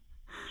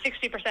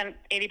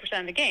 80%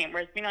 of the game.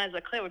 Whereas, as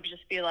a clit would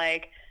just be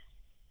like,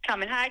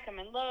 coming high,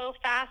 coming low,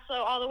 fast,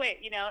 slow, all the way,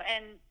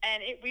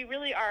 we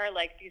really are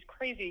like these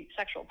crazy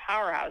sexual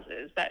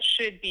powerhouses that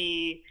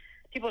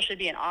people should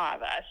be in awe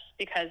of us,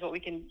 because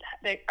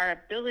our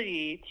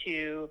ability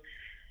to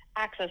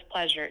access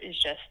pleasure is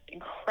just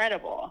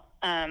incredible.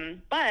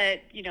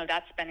 But,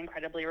 that's been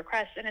incredibly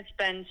repressed, and it's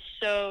been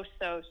so,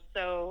 so,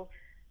 so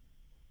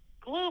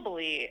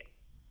globally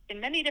in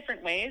many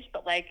different ways,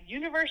 but like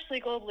universally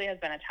globally has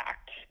been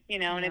attacked,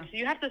 and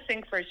you have to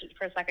think for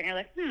a second, you're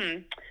like,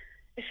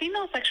 if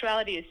female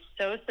sexuality is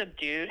so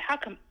subdued, how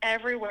come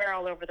everywhere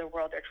all over the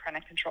world they're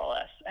trying to control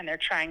us, and they're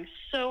trying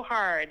so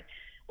hard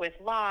with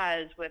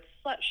laws, with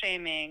slut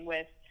shaming,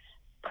 with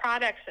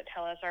products that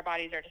tell us our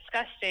bodies are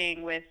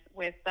disgusting, with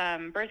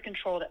birth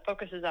control that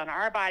focuses on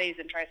our bodies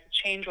and tries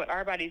to change what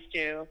our bodies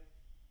do,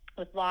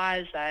 with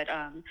laws that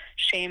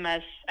shame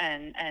us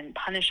and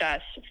punish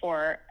us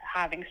for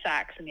having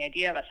sex and the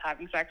idea of us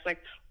having sex. Like,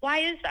 why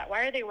is that?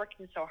 Why are they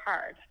working so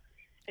hard?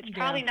 It's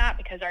probably not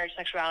because our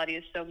sexuality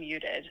is so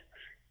muted.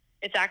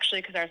 It's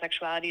actually because our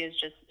sexuality is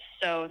just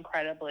so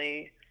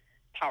incredibly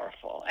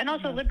powerful and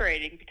also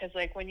liberating, because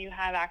like when you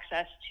have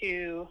access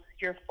to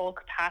your full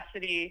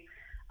capacity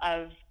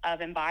of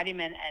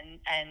embodiment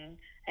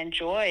and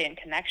joy and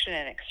connection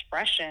and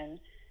expression,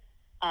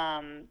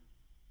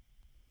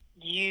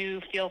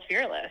 you feel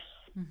fearless.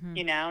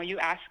 You know, you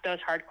ask those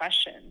hard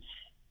questions.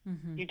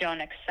 You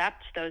don't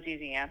accept those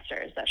easy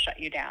answers that shut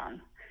you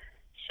down.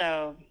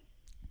 So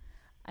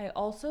I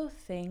also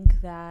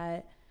think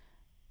that,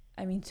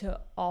 I mean, to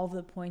all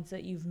the points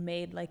that you've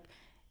made, like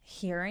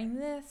hearing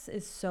this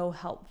is so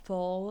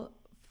helpful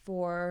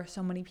for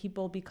so many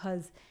people,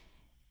 because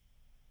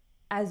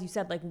as you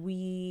said, like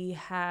we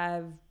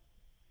have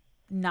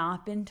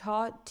not been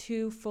taught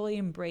to fully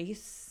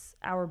embrace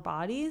our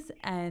bodies.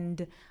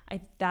 And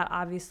that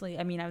obviously,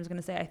 I mean, I was going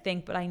to say I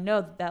think, but I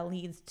know that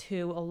leads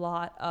to a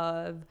lot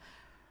of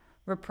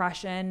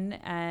repression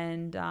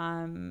and,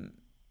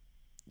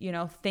 you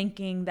know,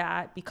 thinking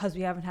that because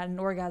we haven't had an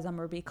orgasm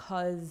or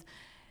because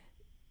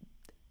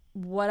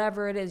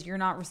whatever it is, you're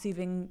not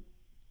receiving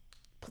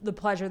the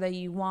pleasure that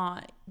you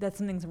want, that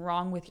something's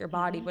wrong with your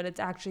body. But it's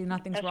actually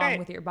nothing's wrong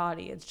with your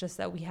body. It's just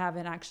that we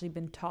haven't actually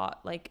been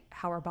taught like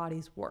how our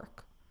bodies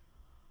work.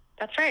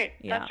 That's right.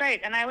 Yeah. That's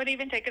right. And I would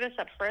even take it a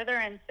step further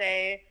and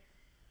say,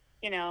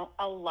 you know,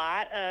 a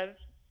lot of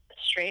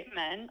straight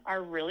men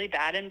are really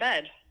bad in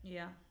bed.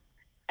 Yeah.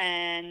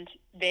 And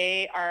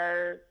they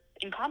are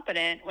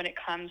incompetent when it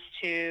comes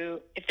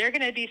to, if they're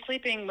going to be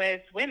sleeping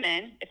with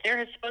women, if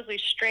they're supposedly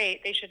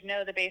straight, they should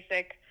know the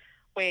basic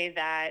way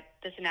that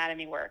this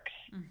anatomy works.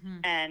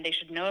 And they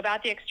should know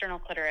about the external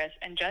clitoris.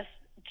 And just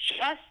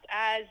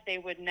as they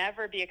would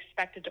never be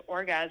expected to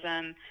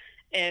orgasm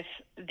if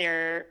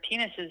their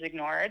penis is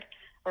ignored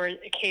or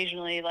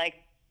occasionally like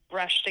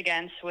brushed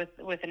against with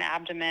an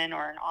abdomen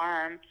or an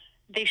arm,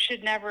 they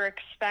should never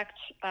expect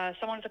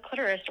someone with a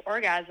clitoris to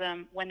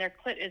orgasm when their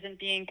clit isn't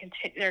being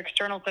their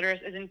external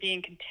clitoris isn't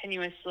being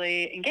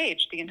continuously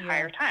engaged the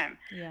entire time.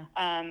 Yeah.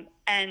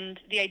 And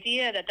the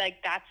idea that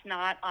like that's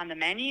not on the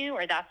menu,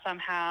 or that's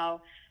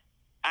somehow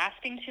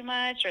asking too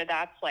much, or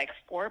that's like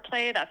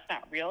foreplay, that's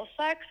not real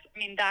sex. I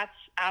mean, that's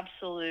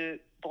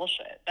absolute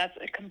bullshit. That's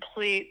a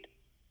complete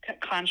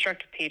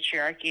construct of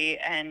patriarchy,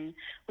 and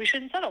we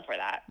shouldn't settle for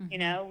that. You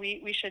know,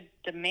 we should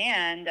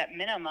demand at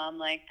minimum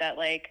like that,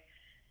 like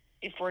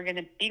if we're going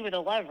to be with a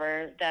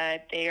lover,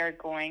 that they are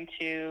going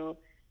to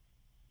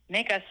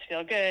make us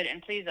feel good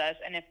and please us.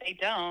 And if they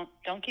don't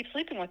keep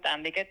sleeping with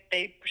them.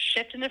 They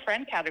shift in the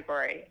friend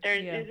category.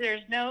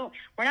 There's no,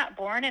 we're not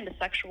born into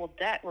sexual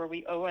debt where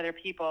we owe other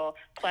people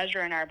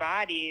pleasure in our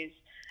bodies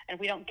and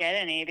we don't get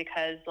any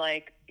because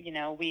like, you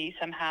know, we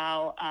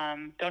somehow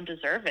don't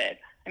deserve it.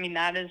 I mean,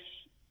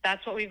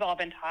 that's what we've all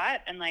been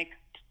taught. And like,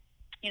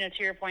 you know,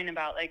 to your point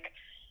about like,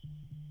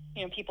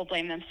 you know, people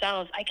blame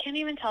themselves. I can't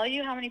even tell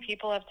you how many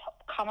people have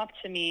come up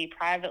to me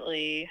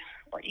privately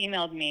or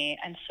emailed me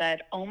and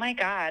said, oh my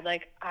God,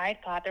 like I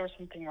thought there was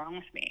something wrong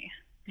with me.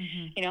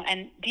 You know,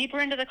 and deeper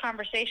into the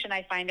conversation,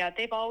 I find out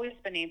they've always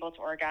been able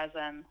to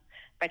orgasm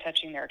by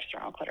touching their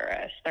external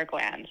clitoris, their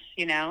glands,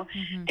 you know.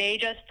 They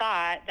just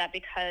thought that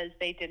because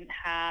they didn't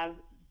have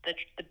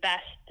the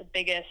best, the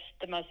biggest,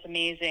 the most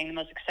amazing, the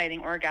most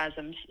exciting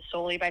orgasms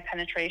solely by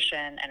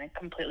penetration and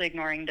completely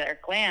ignoring their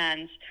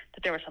glands,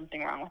 that there was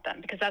something wrong with them,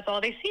 because that's all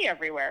they see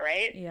everywhere,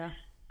 right? Yeah.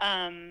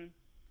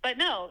 But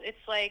no,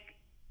 it's like,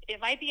 it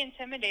might be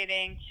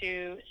intimidating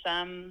to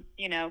some,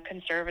 you know,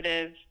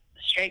 conservative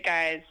straight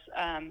guys,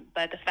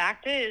 but the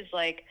fact is,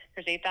 like,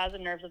 there's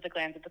 8,000 nerves of the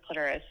glands of the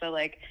clitoris, so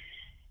like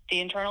the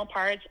internal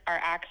parts are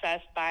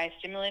accessed by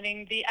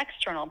stimulating the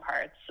external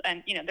parts.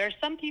 And you know, there's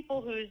some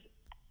people whose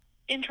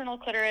internal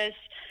clitoris,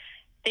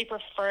 they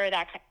prefer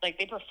that, like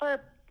they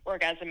prefer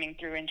orgasming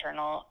through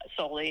internal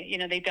solely. You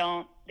know, they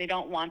don't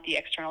want the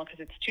external because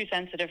it's too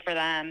sensitive for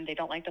them. They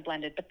don't like the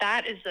blended, but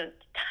that is a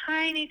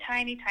tiny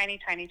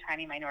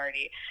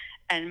minority.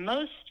 And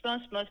most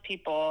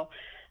people,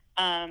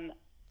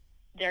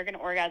 they're going to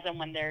orgasm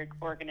when their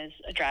organ is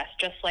addressed,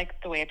 just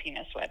like the way a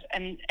penis would.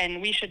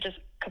 And we should just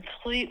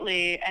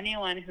completely,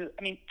 anyone who,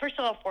 I mean, first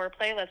of all,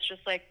 foreplay, let's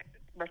just like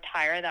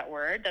retire that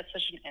word. That's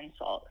such an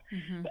insult.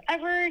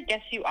 Whatever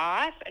gets you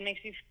off and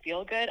makes you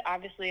feel good,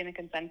 obviously in a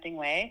consenting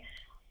way,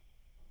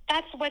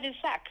 that's what is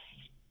sex.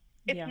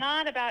 It's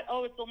not about,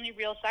 oh, it's only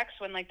real sex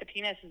when like the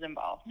penis is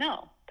involved.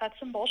 No, that's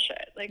some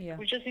bullshit. Like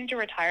we just need to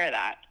retire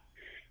that.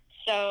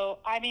 So,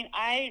 I mean,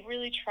 I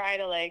really try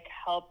to like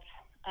help,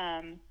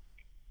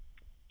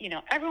 you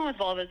know, everyone with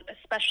vulvas,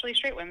 especially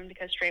straight women,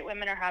 because straight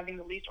women are having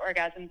the least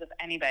orgasms of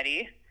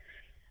anybody.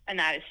 And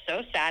that is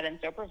so sad and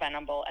so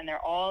preventable. And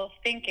they're all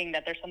thinking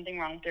that there's something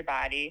wrong with their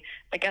body.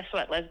 But guess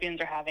what?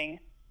 Lesbians are having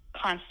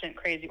constant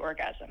crazy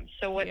orgasms.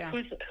 So what? Yeah.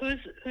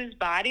 Whose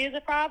body is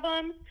a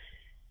problem?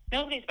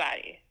 Nobody's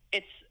body.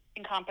 It's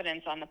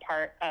incompetence on the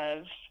part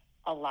of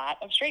a lot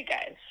of straight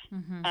guys.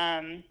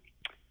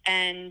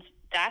 And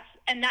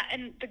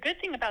the good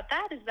thing about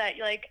that is that,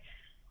 like,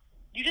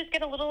 you just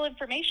get a little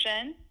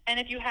information, and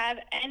if you have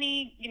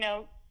any,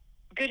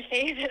 good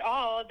faith at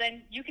all,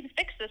 then you can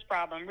fix this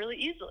problem really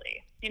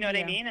easily. You know what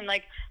I mean? And,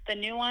 like, the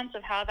nuance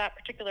of how that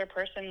particular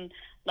person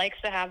likes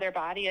to have their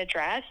body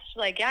addressed,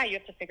 like, yeah, you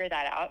have to figure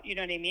that out. You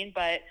know what I mean?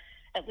 But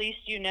at least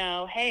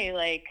hey,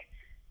 like,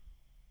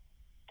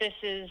 this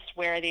is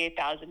where the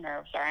 8,000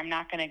 nerves are. I'm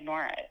not going to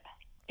ignore it.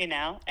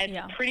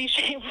 It's pretty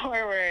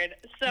straightforward.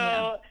 So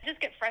I just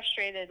get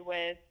frustrated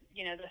with,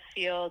 the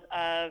field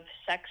of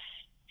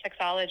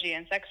sexology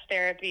and sex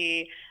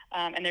therapy.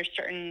 And there's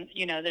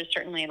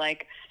certainly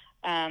like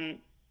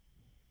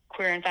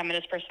queer and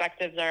feminist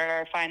perspectives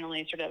are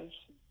finally sort of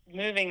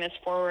moving this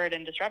forward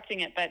and disrupting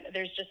it. But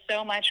there's just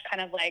so much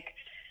kind of like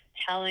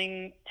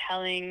telling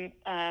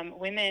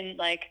women,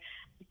 like,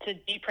 to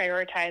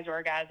deprioritize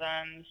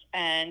orgasms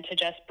and to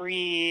just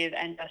breathe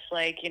and just,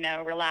 like,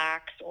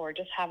 relax, or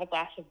just have a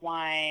glass of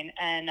wine.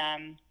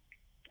 And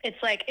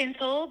it's like,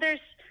 until there's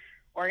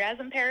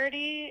orgasm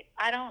parity,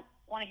 I don't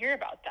want to hear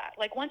about that.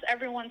 Like, once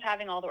everyone's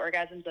having all the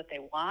orgasms that they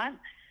want,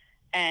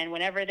 and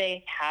whenever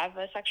they have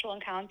a sexual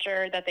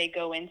encounter that they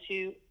go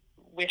into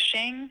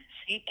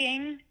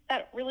seeking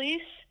that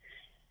release,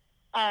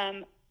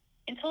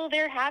 until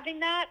they're having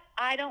that,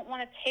 I don't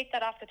want to take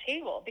that off the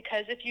table,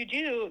 because if you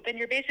do, then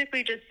you're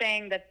basically just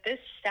saying that this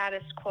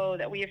status quo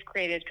that we have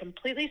created,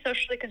 completely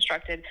socially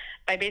constructed,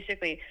 by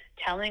basically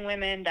telling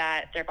women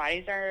that their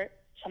bodies are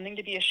something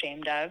to be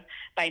ashamed of,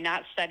 by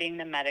not studying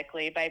them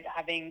medically, by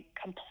having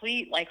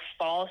complete, like,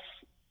 false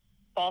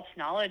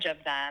knowledge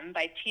of them,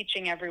 by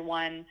teaching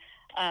everyone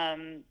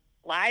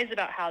lies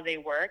about how they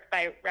work,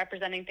 by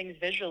representing things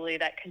visually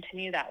that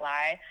continue that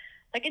lie.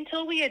 Like,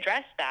 until we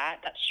address that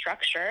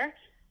structure,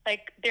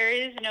 like, there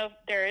is no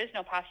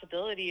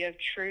possibility of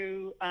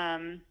true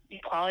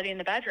equality in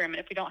the bedroom. And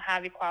if we don't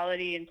have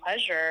equality in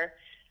pleasure,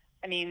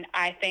 I mean,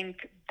 I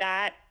think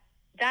that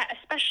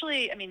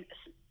especially, I mean,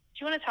 do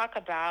you want to talk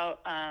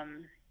about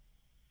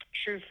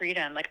true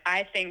freedom? Like,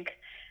 I think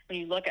when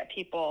you look at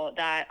people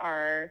that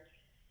are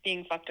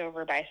being fucked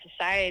over by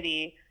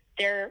society,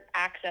 their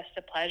access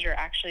to pleasure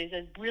actually is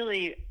a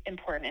really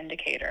important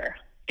indicator,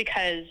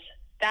 because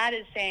that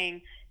is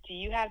saying, do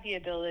you have the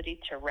ability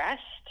to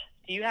rest?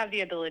 Do you have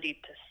the ability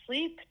to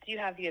sleep? Do you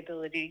have the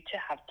ability to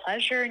have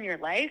pleasure in your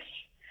life,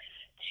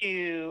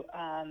 to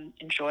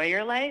enjoy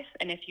your life?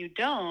 And if you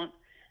don't,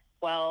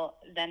 well,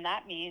 then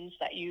that means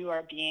that you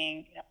are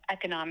being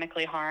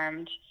economically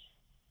harmed,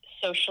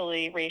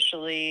 socially,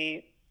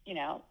 racially,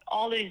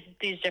 all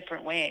these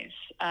different ways.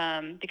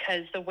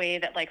 Because the way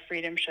that, like,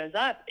 freedom shows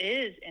up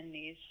is in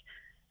these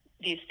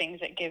things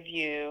that give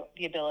you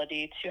the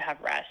ability to have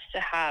rest, to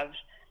have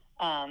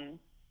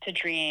to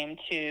dream,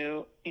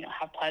 to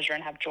have pleasure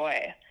and have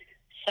joy.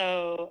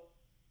 So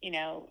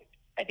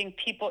I think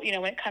people,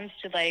 when it comes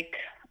to, like,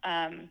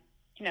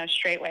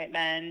 straight white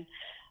men,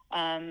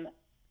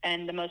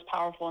 and the most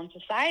powerful in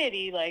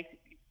society, like,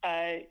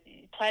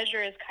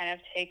 pleasure is kind of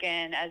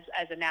taken as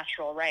a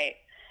natural right.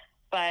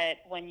 But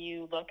when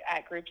you look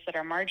at groups that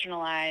are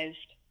marginalized,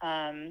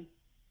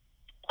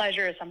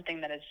 pleasure is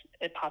something that is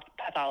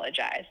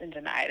pathologized and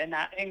denied. And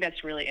I think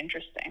that's really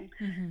interesting.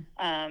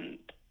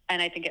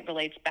 And I think it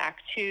relates back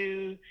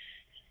to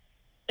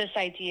this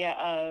idea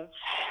of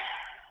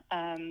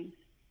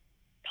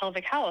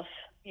pelvic health,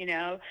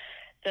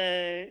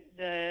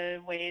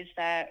 the ways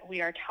that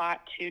we are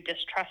taught to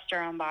distrust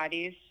our own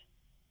bodies,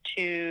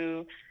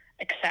 to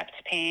accept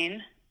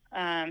pain,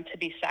 to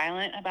be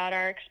silent about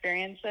our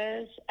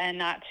experiences, and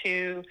not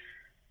to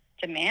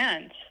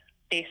demand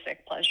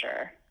basic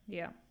pleasure.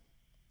 Yeah.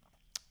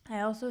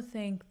 I also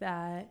think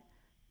that,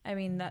 I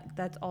mean,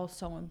 that's all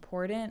so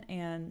important,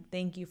 and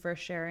thank you for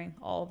sharing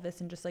all of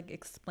this and just, like,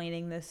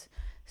 explaining this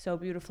so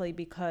beautifully,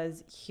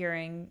 because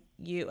hearing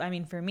you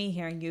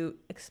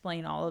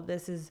explain all of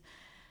this is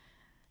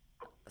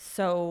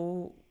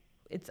so,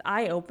 it's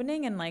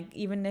eye-opening, and, like,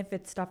 even if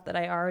it's stuff that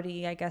I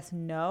already, I guess,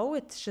 know,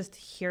 it's just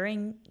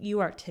hearing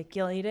you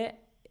articulate it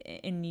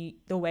in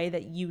the way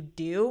that you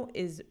do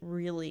is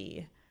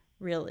really,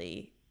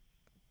 really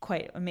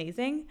quite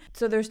amazing.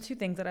 So there's two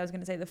things that I was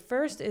going to say. The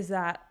first is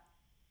that,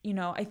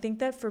 I think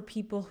that for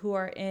people who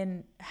are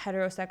in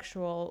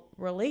heterosexual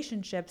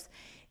relationships,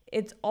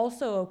 it's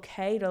also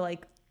okay to,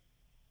 like,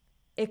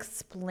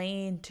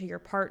 explain to your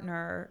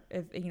partner,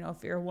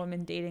 if you're a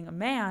woman dating a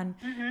man,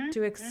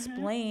 to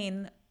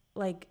explain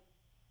like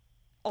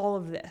all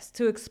of this,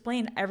 to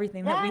explain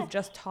everything that we've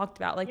just talked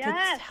about, like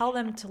to tell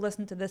them to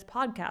listen to this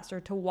podcast or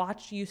to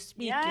watch you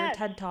speak, your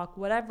TED Talk,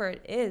 whatever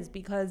it is,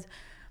 because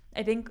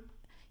I think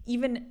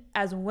even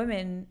as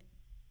women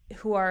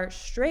who are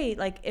straight,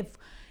 like, if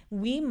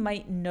we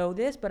might know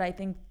this, but I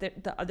think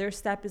that the other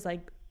step is,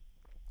 like,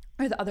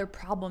 or the other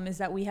problem is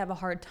that we have a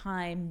hard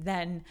time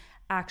then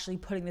actually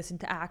putting this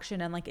into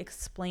action and like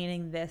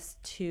explaining this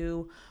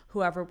to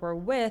whoever we're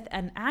with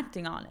and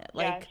acting on it,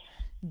 like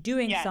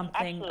doing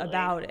something absolutely.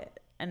 about it.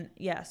 And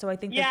so I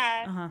think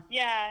yeah,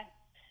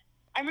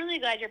 I'm really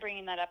glad you're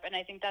bringing that up. And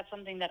I think that's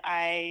something that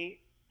I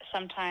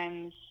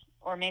sometimes,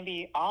 or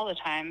maybe all the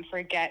time,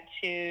 forget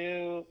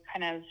to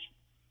kind of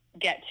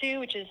get to,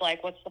 which is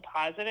like, what's the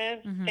positive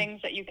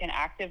things that you can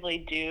actively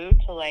do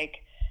to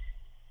like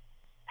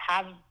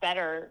have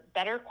better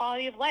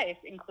quality of life,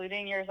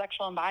 including your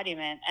sexual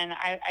embodiment. And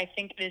I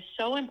think it is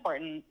so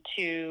important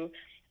to,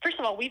 first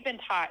of all, we've been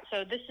taught,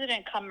 so this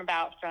didn't come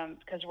about from,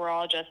 because we're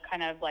all just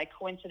kind of like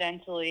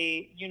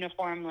coincidentally,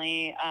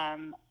 uniformly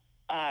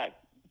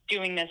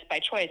doing this by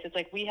choice. It's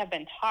like we have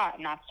been taught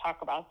not to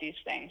talk about these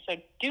things. So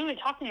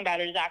talking about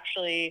it is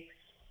actually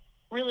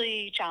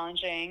really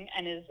challenging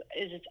and is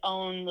its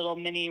own little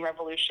mini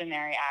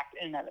revolutionary act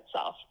in and of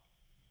itself.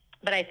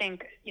 But I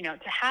think,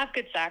 to have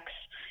good sex,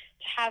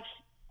 to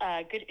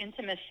have good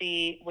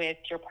intimacy with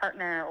your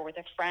partner or with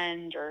a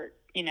friend or,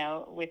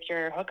 with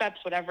your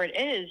hookups, whatever it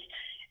is,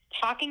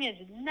 talking is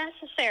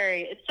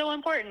necessary. It's so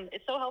important.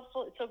 It's so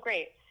helpful. It's so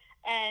great.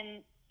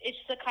 And it's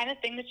the kind of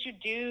thing that you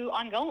do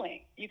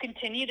ongoing. You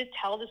continue to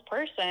tell this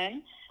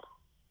person,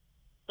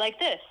 like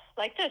this,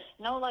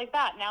 no, like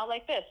that, now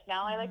like this,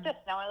 now I like this,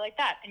 now I like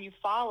that. And you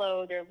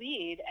follow their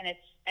lead. And it's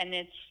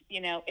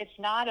it's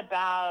not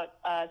about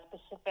a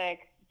specific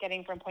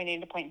getting from point A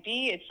to point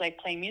B. It's like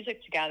playing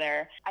music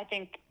together.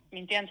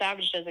 Dan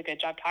Savage does a good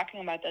job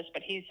talking about this,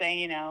 but he's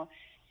saying,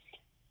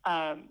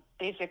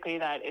 basically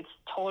that it's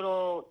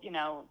total,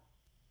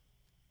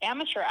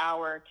 amateur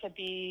hour to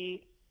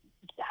be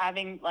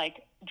having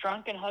like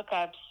drunken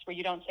hookups where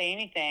you don't say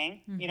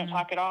anything, you don't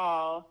talk at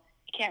all,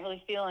 you can't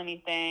really feel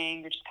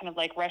anything, you're just kind of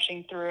like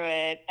rushing through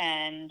it.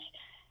 And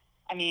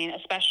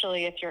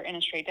especially if you're in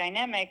a straight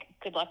dynamic,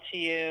 good luck to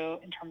you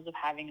in terms of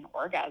having an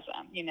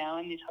orgasm, in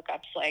these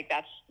hookups. Like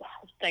that's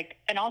like,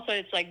 and also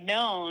it's like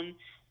known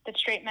that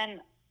straight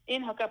men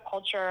in hookup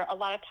culture a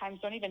lot of times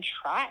don't even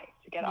try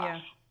to get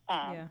off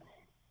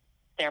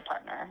their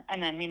partner.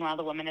 And then meanwhile,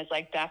 the woman is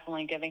like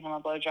definitely giving him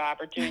a blowjob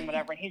or doing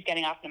whatever, and he's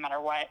getting off no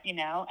matter what,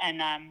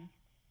 and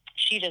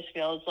she just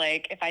feels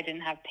like if I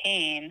didn't have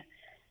pain,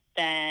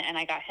 then, and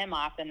I got him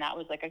off, then that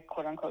was like a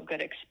quote unquote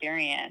good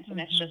experience. And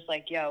it's just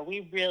like,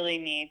 we really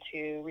need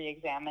to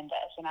re-examine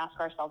this and ask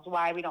ourselves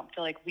why we don't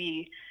feel like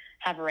we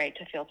have a right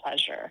to feel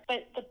pleasure.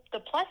 But the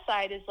plus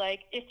side is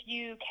like, if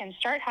you can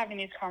start having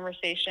these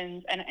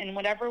conversations and in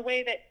whatever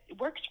way that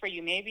works for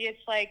you, maybe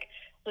it's like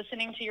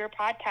listening to your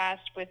podcast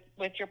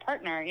with your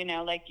partner,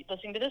 like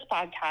listening to this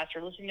podcast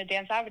or listening to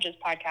Dan Savage's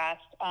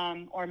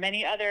podcast, or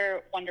many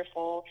other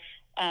wonderful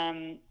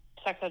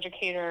sex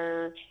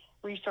educator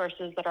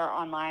resources that are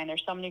online.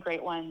 There's so many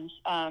great ones,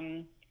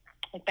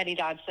 like Betty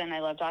Dodson. I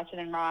love Dodson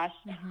and Ross.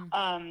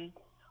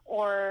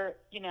 Or,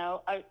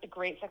 a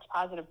great sex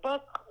positive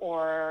book,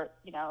 or,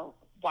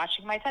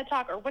 watching my TED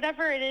Talk, or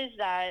whatever it is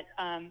that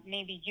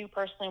maybe you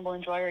personally will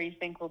enjoy or you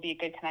think will be a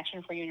good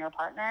connection for you and your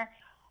partner.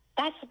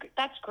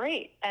 That's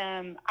great.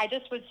 I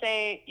just would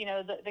say,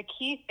 the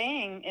key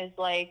thing is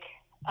like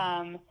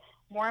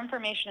more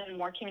information and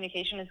more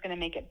communication is going to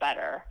make it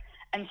better.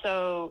 And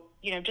so,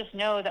 just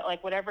know that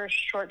like whatever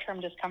short-term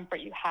discomfort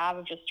you have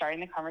of just starting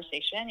the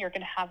conversation, you're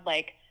going to have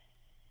like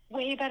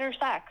way better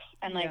sex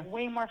and like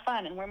way more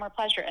fun and way more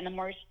pleasure. And the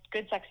more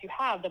good sex you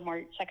have, the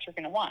more sex you're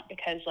going to want,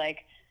 because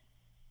like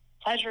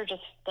pleasure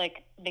just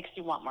like makes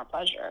you want more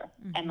pleasure,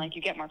 and like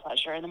you get more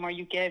pleasure, and the more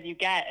you give, you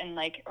get. And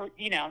like,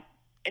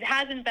 it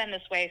hasn't been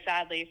this way,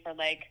 sadly, for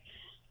like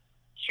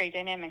straight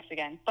dynamics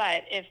again.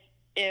 But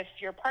if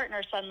your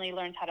partner suddenly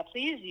learns how to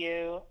please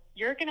you,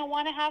 you're going to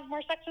want to have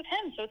more sex with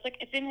him. So it's like,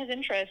 it's in his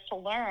interest to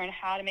learn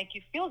how to make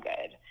you feel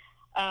good.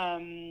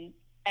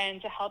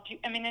 And to help you.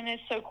 And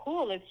it's so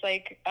cool. It's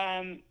like,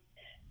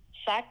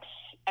 sex,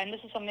 and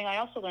this is something I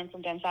also learned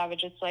from Dan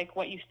Savage. It's like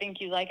what you think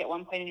you like at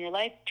one point in your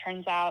life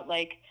turns out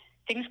like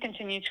things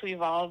continue to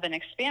evolve and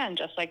expand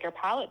just like your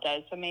palate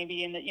does. So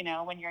maybe in the,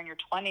 when you're in your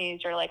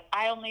 20s, you're like,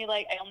 I only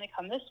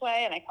come this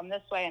way and I come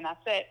this way and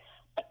that's it.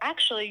 But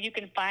actually you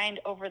can find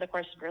over the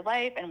course of your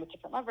life and with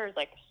different lovers,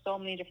 like so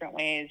many different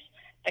ways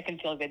that can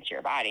feel good to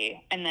your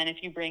body. And then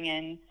if you bring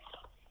in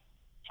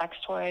sex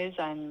toys,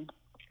 and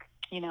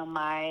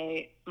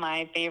my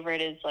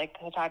favorite is like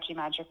the Hitachi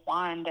Magic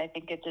Wand. I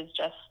think it is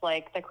just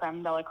like the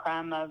creme de la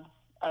creme of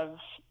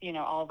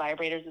all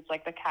vibrators. It's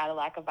like the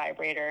Cadillac of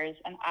vibrators.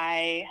 And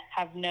I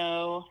have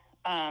no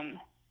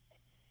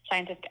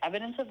scientific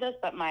evidence of this,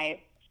 but my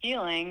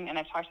feeling, and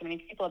I've talked to many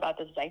people about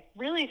this, is I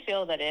really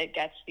feel that it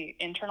gets the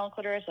internal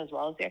clitoris as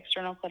well as the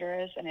external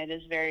clitoris. And it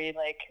is very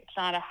like, it's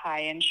not a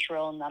high and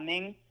shrill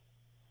numbing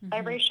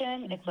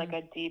vibration. It's like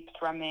a deep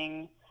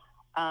thrumming,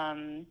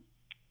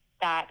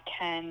 that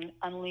can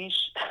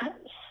unleash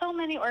so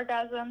many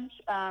orgasms.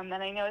 And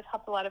I know it's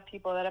helped a lot of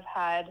people that have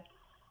had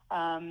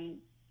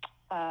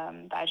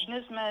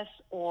vaginismus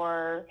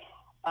or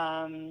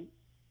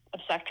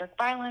obstetric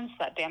violence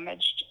that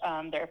damaged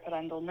their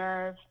epidendal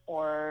nerve,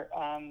 or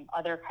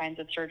other kinds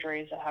of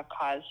surgeries that have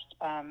caused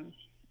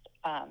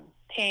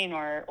pain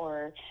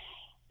or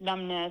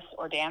numbness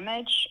or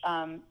damage,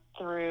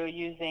 through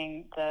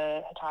using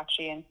the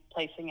Hitachi and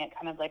placing it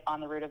kind of like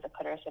on the root of the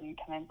clitoris and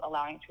kind of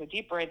allowing it to go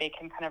deeper, they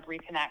can kind of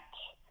reconnect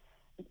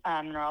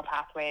neural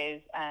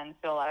pathways and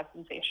feel a lot of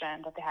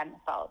sensation that they hadn't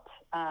felt.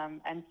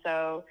 And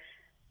so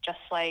just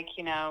like,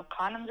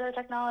 condoms are a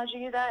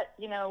technology that,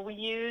 we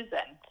use,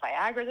 and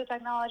Viagra is a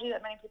technology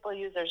that many people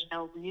use, there's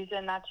no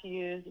reason not to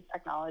use the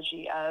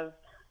technology of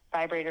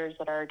vibrators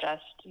that are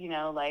just,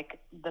 like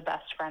the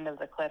best friend of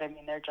the clit. I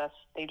mean,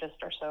 they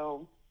just are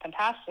so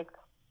fantastic.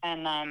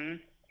 And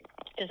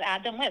just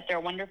add them with. They're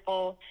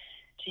wonderful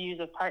to use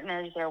with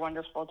partners. They're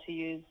wonderful to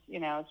use,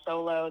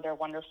 solo. They're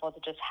wonderful to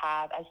just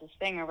have as this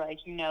thing where, like,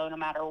 no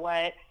matter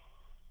what,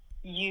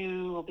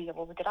 you will be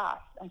able to get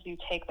off. And so you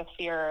take the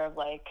fear of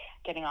like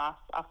getting off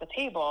the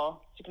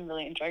table, so you can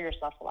really enjoy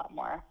yourself a lot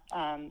more.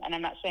 And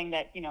I'm not saying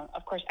that,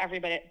 of course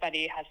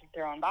everybody has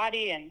their own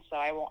body, and so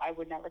I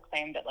would never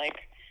claim that like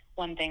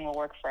one thing will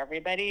work for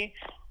everybody.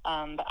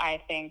 But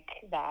I think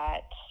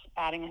that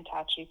adding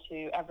Hitachi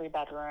to every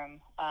bedroom,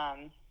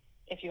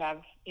 if you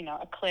have,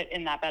 a clit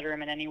in that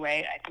bedroom in any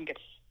way, I think it's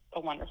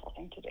a wonderful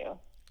thing to do.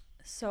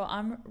 So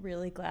I'm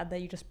really glad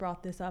that you just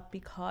brought this up,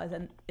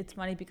 and it's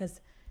funny because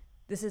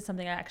this is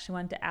something I actually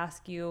wanted to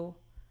ask you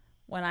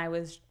when I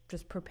was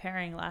just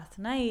preparing last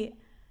night.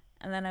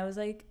 And then I was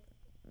like,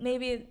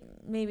 maybe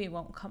it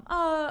won't come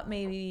up.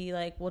 Maybe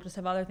like we'll just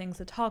have other things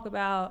to talk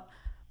about.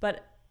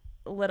 But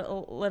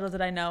little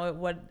did I know it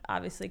would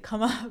obviously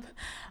come up.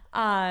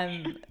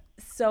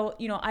 So,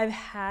 I've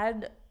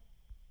had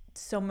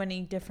so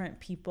many different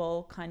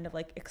people kind of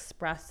like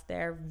express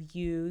their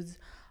views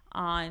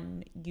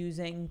on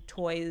using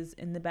toys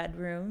in the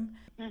bedroom.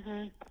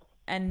 Mm-hmm.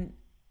 And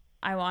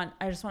I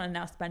just want to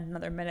now spend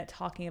another minute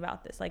talking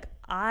about this. Like,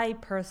 I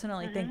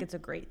personally think it's a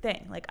great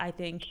thing. Like, I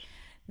think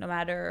no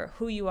matter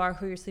who you are,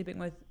 who you're sleeping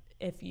with,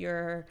 if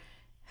you're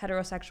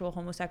heterosexual,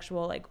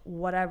 homosexual, like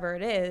whatever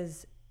it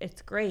is,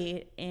 it's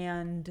great.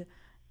 And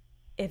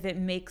if it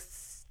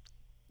makes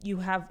you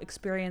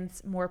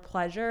experience more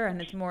pleasure and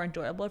it's more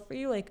enjoyable for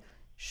you, like,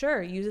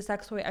 sure, use a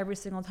sex toy every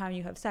single time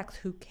you have sex.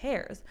 Who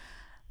cares?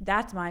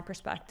 That's my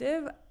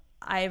perspective.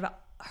 I've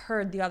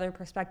heard the other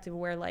perspective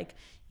where like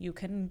you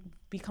can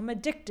become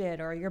addicted,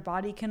 or your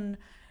body can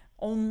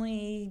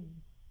only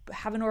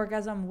have an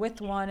orgasm with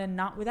one and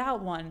not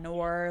without one,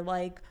 or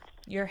like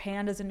your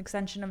hand is an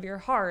extension of your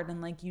heart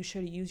and like you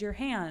should use your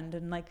hand.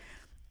 And like,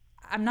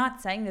 I'm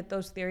not saying that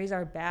those theories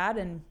are bad,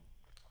 and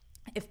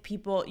if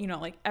people,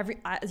 like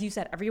as you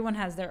said, everyone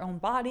has their own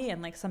body,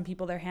 and like some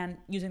people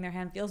using their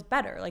hand feels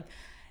better. Like,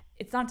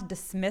 it's not to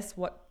dismiss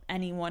what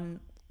anyone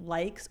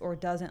likes or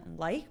doesn't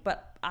like,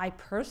 but I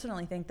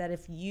personally think that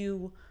if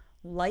you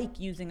like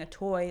using a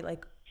toy,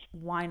 like,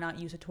 why not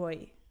use a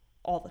toy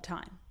all the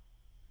time?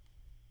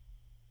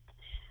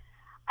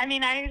 I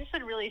mean, I just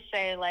would really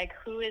say, like,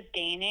 who is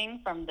gaining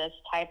from this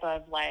type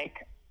of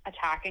like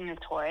attacking of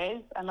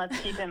toys? And let's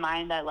keep in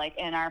mind that like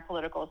in our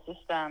political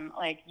system,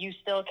 like, you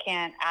still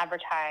can't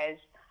advertise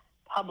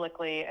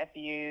publicly if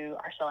you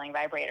are selling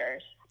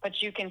vibrators,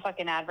 but you can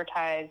fucking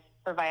advertise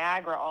for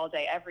Viagra all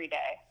day, every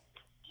day.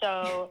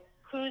 So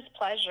whose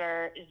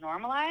pleasure is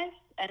normalized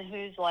and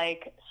whose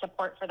like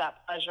support for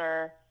that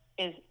pleasure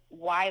is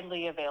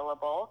widely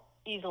available,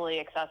 easily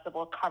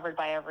accessible, covered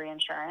by every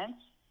insurance,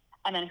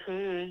 and then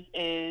whose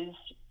is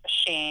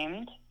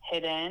shamed,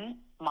 hidden,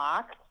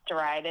 mocked,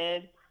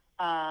 derided,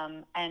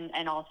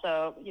 and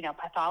also,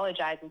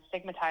 pathologized and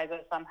stigmatized as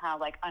somehow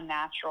like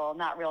unnatural,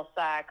 not real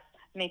sex,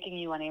 making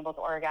you unable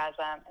to orgasm.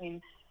 I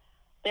mean,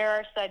 there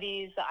are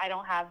studies, I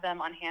don't have them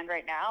on hand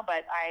right now,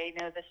 but I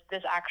know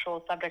this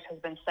actual subject has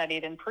been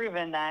studied and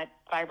proven that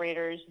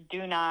vibrators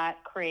do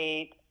not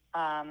create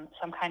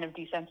some kind of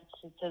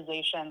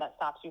desensitization that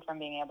stops you from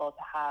being able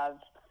to have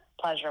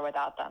pleasure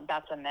without them.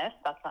 That's a myth.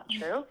 That's not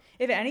true.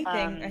 If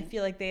anything, I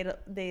feel like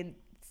they'd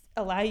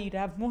allow you to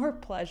have more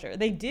pleasure.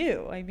 They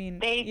do. I mean,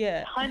 they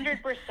 100%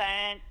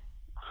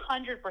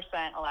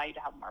 allow you to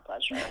have more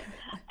pleasure.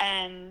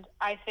 And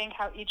I think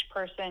how each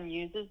person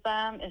uses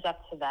them is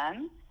up to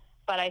them.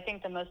 But I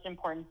think the most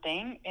important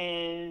thing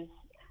is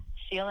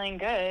feeling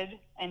good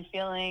and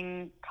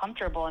feeling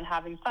comfortable and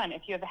having fun.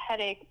 If you have a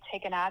headache,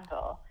 take an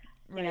Advil.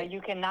 Right. You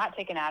can not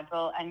take an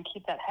Advil and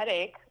keep that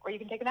headache, or you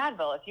can take an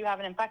Advil. If you have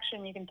an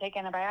infection, you can take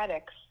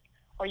antibiotics,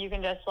 or you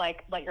can just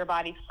like let your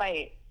body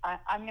fight.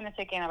 I'm going to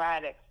take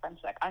antibiotics if I'm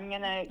sick. I'm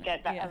going to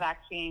get a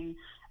vaccine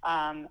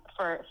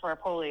for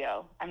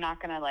polio. I'm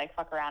not going to like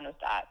fuck around with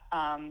that.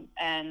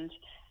 And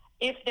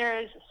if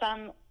there's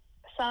some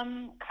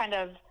kind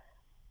of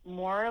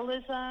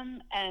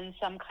moralism and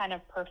some kind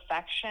of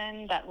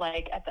perfection that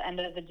like at the end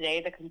of the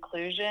day the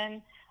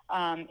conclusion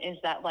is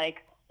that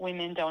like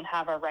women don't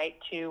have a right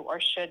to or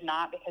should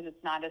not because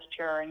it's not as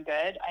pure and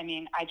good, I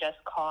mean, I just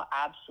call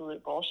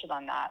absolute bullshit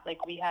on that.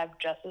 Like, we have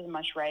just as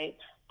much right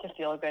to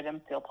feel good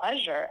and feel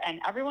pleasure, and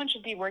everyone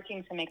should be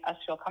working to make us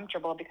feel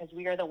comfortable because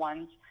we are the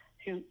ones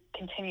who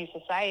continue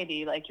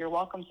society. Like, you're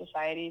welcome,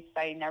 society.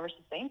 Society never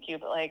says thank you,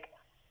 but like,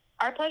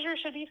 our pleasure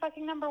should be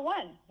fucking number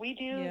one. We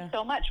do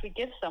so much. We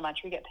give so much.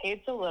 We get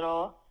paid so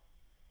little.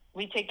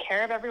 We take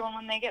care of everyone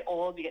when they get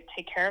old. We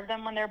take care of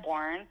them when they're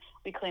born.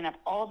 We clean up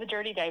all the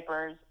dirty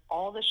diapers,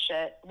 all the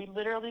shit. We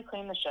literally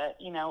clean the shit,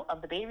 you know,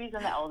 of the babies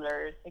and the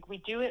elders. Like, we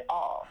do it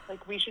all.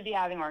 Like, we should be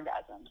having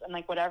orgasms. And,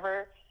 like,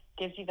 whatever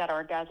gives you that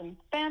orgasm,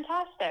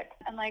 fantastic.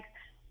 And, like,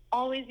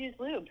 always use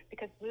lube,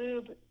 because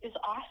lube is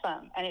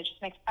awesome. And it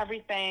just makes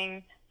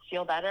everything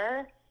feel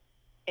better.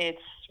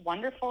 It's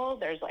wonderful.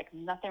 There's like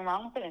nothing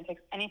wrong with it. And it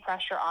takes any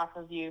pressure off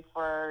of you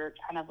for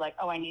kind of like,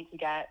 oh, I need to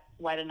get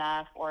wet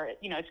enough, or,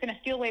 you know, it's going to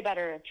feel way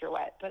better if you're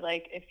wet. But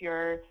like, if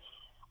you're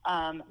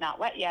not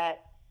wet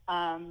yet,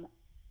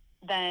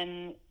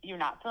 then you're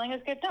not feeling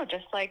as good. No,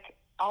 just like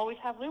always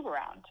have lube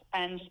around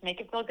and just make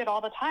it feel good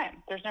all the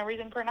time. There's no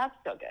reason for it not to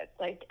feel good.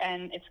 Like,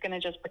 and it's going to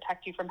just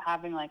protect you from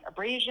having like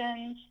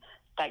abrasions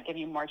that give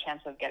you more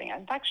chance of getting an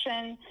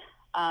infection.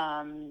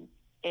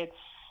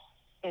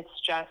 It's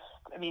just,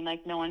 I mean,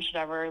 like, no one should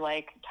ever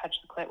like touch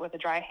the clit with a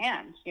dry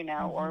hand, you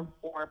know,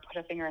 or put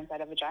a finger inside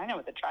a vagina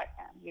with a dry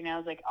hand, you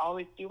know, like,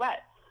 always be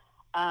wet.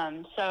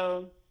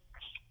 So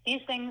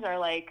these things are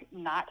like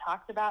not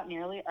talked about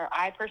nearly, or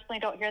I personally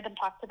don't hear them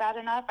talked about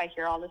enough. I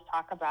hear all this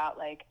talk about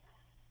like,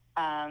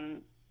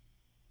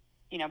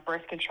 you know,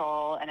 birth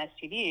control and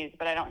STDs,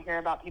 but I don't hear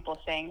about people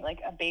saying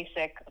like a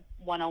basic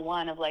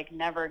 101 of like,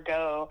 never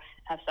go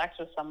have sex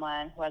with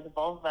someone who has a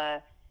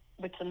vulva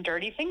with some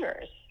dirty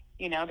fingers,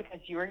 you know, because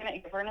you were going to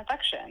give her an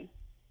infection.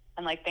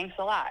 And like, thanks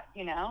a lot,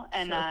 you know?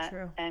 And, so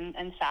true.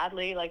 And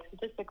sadly, like,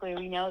 statistically,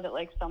 we know that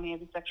like so many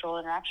of these sexual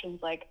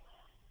interactions, like,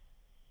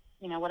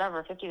 you know,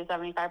 whatever, 50 to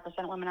 75%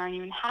 of women aren't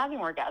even having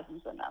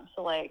orgasms in them.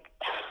 So like,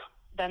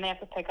 then they have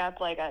to pick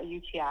up like a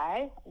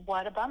UTI.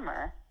 What a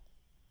bummer.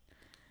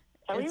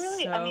 So we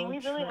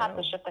really have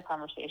to shift the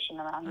conversation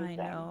around these things.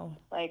 I know.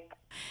 Like,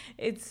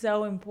 it's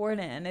so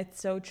important, and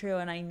it's so true.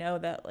 And I know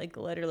that like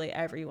literally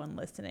everyone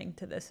listening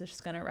to this is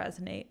just going to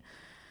resonate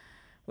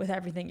with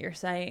everything you're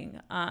saying,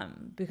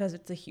 because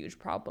it's a huge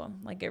problem.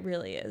 Like, it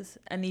really is.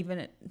 And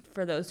even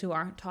for those who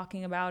aren't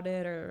talking about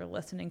it or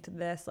listening to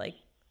this, like,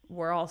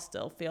 we're all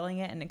still feeling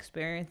it and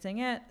experiencing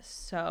it.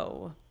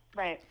 So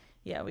right.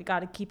 Yeah, we got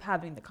to keep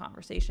having the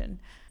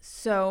conversation.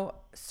 So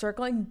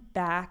circling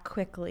back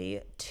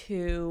quickly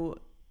to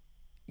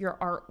your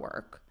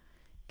artwork,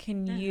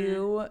 can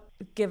you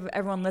give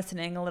everyone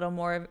listening a little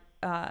more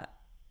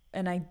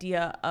an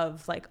idea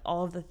of like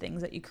all of the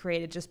things that you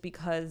created, just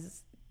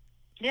because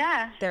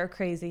they're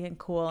crazy and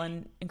cool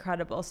and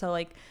incredible? So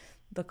like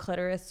the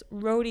clitoris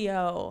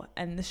rodeo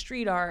and the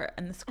street art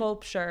and the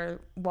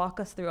sculpture, walk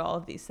us through all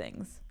of these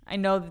things. I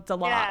know it's a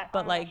lot,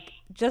 but like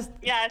just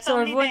so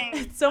everyone,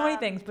 it's so many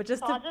things, but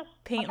just so to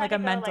paint like a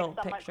mental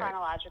like picture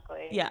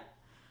chronologically. Yeah.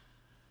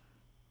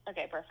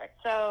 Okay, perfect.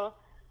 So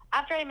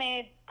after I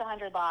made the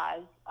 100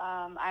 Laws,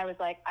 I was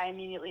like, I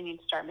immediately need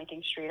to start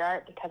making street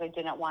art, because I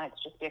didn't want it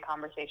to just be a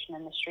conversation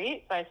in the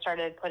street. So I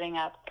started putting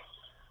up,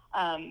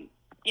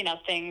 you know,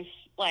 things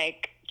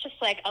like just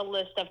like a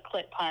list of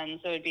clit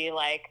puns. It would be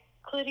like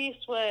Clit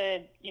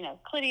Eastwood, you know,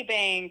 Clitty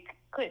Bank,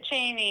 Clit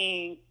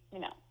Cheney, you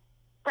know,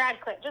 Brad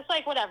Clit, just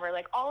like whatever,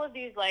 like all of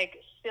these like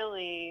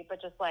silly,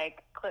 but just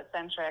like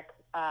clit-centric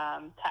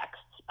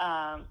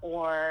texts,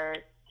 or,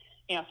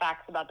 you know,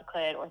 facts about the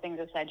clit, or things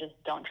that said, just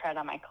don't tread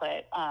on my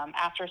clit.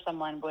 After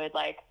someone would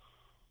like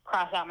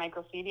cross out my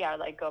graffiti, I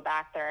would like go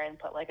back there and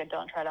put like a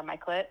don't tread on my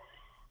clit.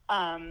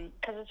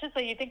 Cause it's just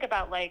like, you think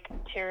about like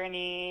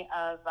tyranny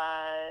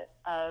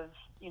of,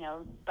 you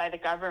know, by the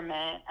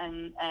government,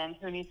 and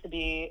who needs to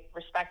be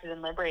respected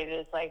and liberated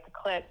is like the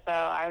clit. So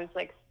I was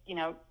like, you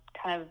know,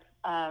 kind of,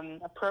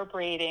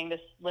 appropriating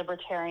this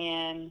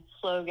libertarian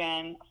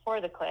slogan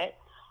for the clit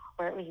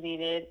where it was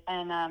needed.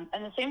 And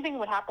the same thing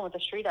would happen with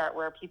the street art,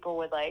 where people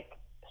would like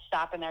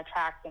stop in their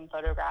tracks and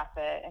photograph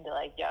it and be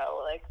like,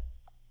 yo, like,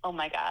 oh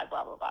my God,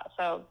 blah, blah, blah.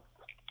 So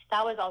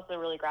that was also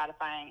really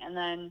gratifying. And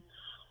then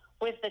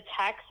with the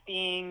text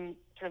being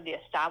sort of the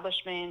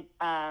establishing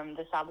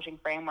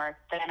framework,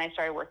 then I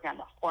started working on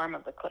the form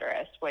of the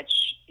clitoris, which,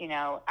 you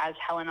know, as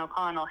Helen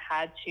O'Connell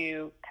had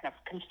to kind of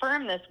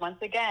confirm this once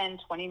again,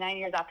 29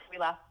 years after we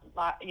last,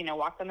 you know,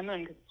 walked on the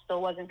moon, because it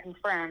still wasn't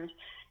confirmed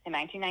in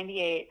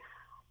 1998.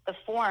 The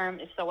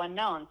form is so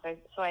unknown.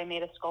 So I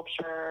made a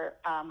sculpture,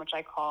 which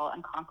I call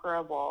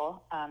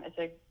Unconquerable.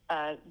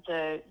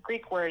 The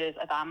Greek word is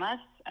adamas,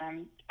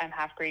 and I'm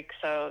half Greek,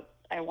 so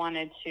I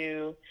wanted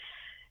to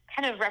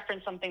kind of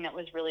reference something that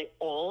was really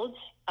old,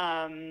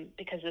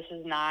 because this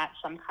is not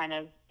some kind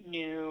of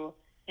new,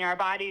 you know, our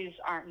bodies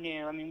aren't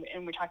new. I mean,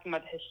 and we're talking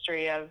about the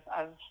history of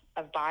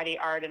body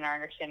art and our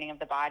understanding of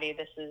the body.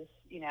 This is,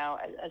 you know,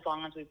 as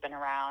long as we've been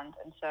around.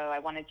 And so I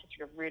wanted to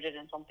sort of root it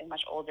in something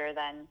much older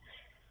than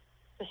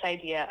this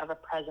idea of a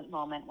present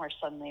moment where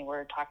suddenly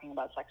we're talking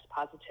about sex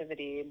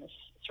positivity in this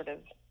sort of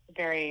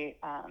very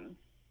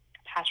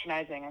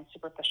patronizing and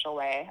superficial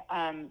way.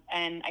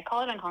 And I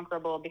call it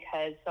Unconquerable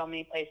because so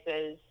many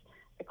places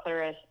the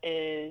clitoris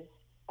is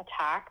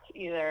attacked,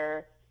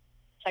 either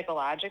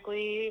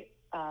psychologically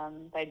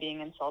by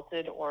being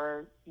insulted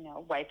or,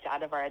 wiped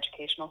out of our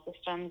educational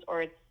systems,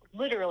 or it's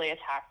literally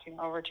attacked.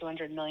 Over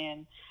 200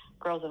 million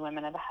girls and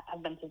women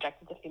have been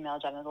subjected to female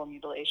genital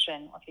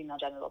mutilation or female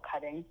genital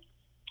cutting.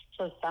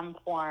 So some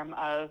form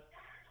of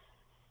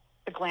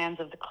the glands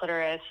of the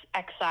clitoris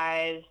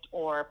excised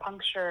or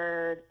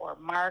punctured or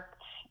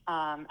marked.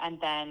 And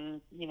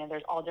then,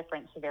 there's all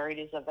different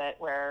severities of it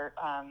where,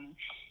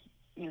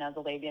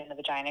 the labia and the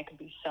vagina could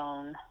be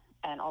sewn,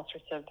 and all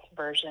sorts of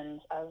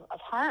versions of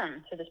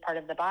harm to this part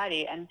of the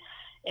body. And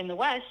in the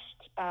West,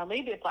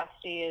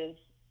 labiaplasty is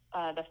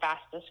the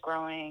fastest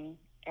growing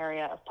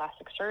area of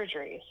plastic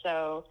surgery.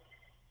 So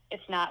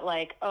it's not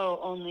like,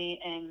 only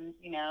in,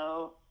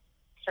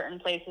 certain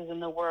places in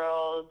the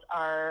world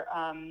are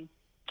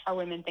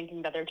women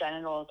thinking that their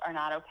genitals are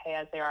not okay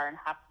as they are and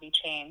have to be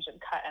changed and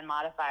cut and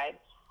modified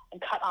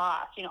and cut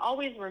off,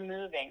 always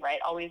removing, right?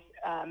 Always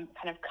kind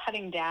of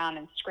cutting down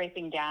and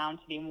scraping down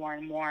to be more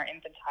and more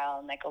infantile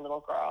and like a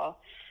little girl,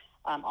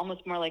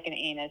 almost more like an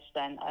anus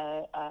than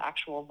a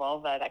actual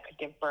vulva that could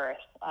give birth.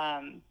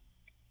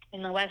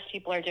 In the West,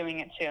 people are doing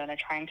it too, and they're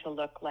trying to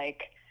look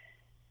like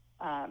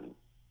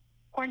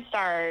porn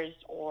stars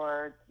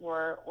or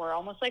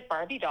almost like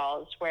Barbie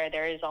dolls, where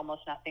there is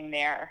almost nothing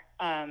there.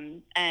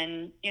 And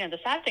the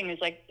sad thing is,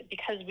 like,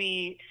 because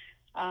we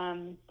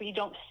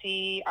don't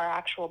see our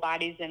actual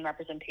bodies in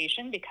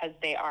representation because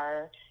they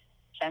are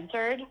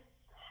censored,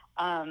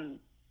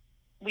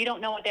 we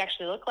don't know what they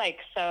actually look like.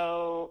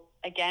 So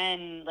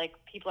again, like,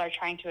 people are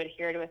trying to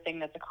adhere to a thing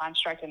that's a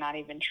construct and not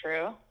even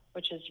true,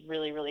 which is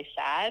really, really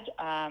sad.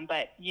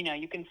 But,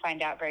 you can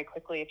find out very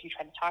quickly if you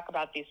try to talk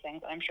about these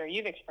things. I'm sure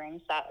you've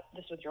experienced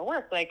this with your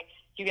work. Like,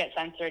 you get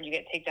censored, you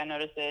get takedown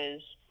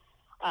notices,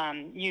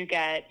 you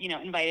get,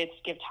 invited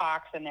to give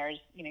talks, and there's,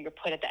 you're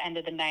put at the end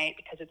of the night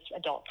because it's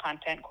adult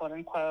content, quote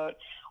unquote,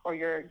 or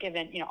you're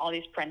given, all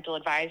these parental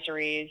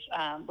advisories,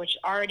 which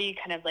already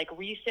kind of like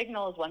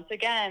re-signals once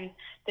again,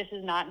 this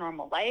is not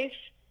normal life.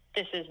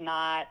 This is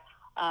not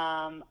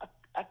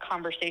a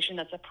conversation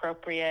that's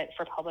appropriate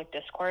for public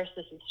discourse.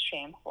 This is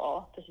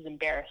shameful. This is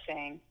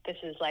embarrassing. This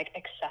is like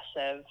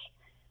excessive,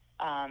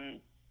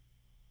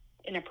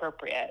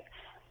 inappropriate.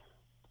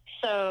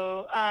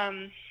 So,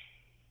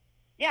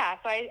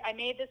 so I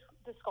made this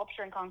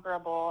sculpture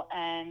Inconquerable,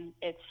 and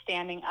it's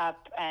standing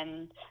up,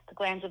 and the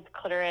glands of the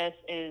clitoris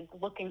is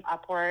looking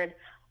upward,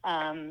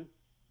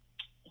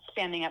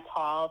 standing up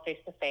tall, face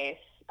to face,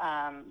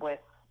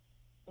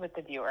 with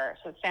the viewer.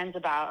 So it stands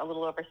about a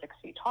little over 6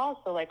 feet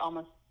tall. So like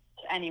almost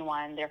to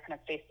anyone, they're kind of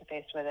face to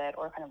face with it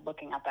or kind of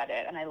looking up at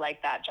it. And I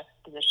like that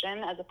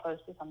juxtaposition as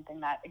opposed to something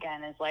that,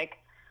 again, is like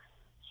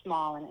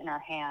small and in our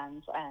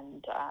hands,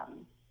 and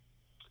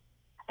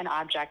an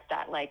object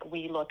that like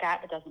we look at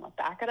but doesn't look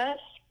back at us.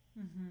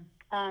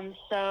 Mm-hmm.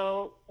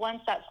 So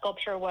once that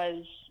sculpture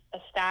was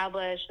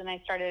established, and I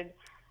started,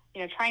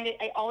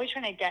 always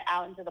trying to get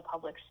out into the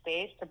public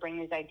space to bring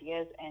these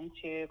ideas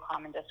into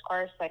common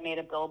discourse. So I made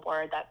a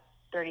billboard that's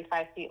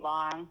 35 feet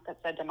long that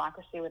said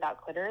 "Democracy without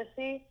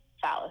cliteracy,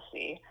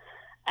 fallacy."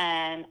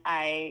 And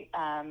I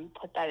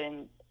put that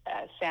in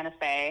Santa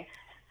Fe.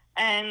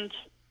 And,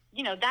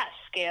 that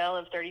scale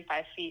of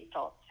 35 feet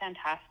felt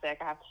fantastic,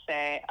 I have to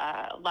say.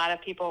 A lot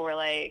of people were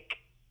like,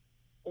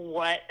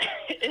 what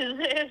is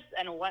this?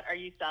 And what are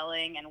you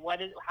selling? And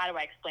how do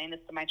I explain this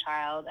to my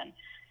child? And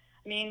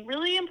I mean,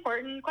 really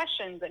important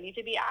questions that need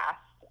to be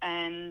asked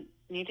and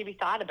need to be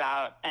thought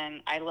about.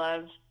 And I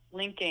love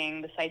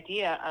linking this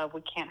idea of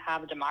we can't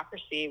have a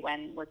democracy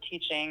when we're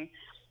teaching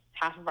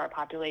half of our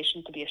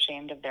population to be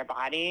ashamed of their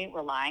body.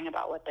 We're lying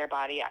about what their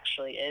body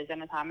actually is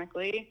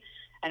anatomically,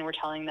 and we're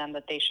telling them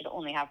that they should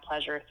only have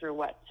pleasure through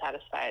what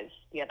satisfies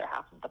the other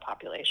half of the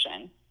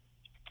population.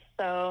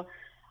 So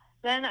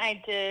then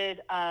I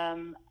did,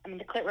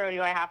 the Clit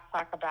Rodeo I have to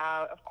talk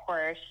about, of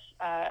course.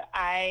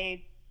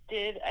 I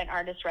did an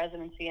artist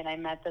residency, and I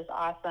met this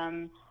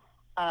awesome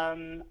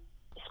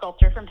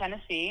sculptor from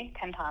Tennessee,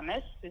 Ken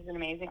Thomas, who's an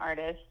amazing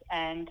artist,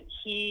 and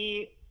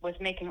he was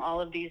making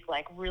all of these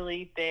like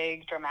really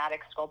big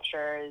dramatic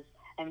sculptures,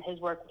 and his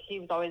work, he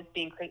was always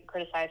being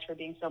criticized for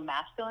being so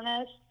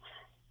masculinist,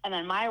 and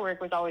then my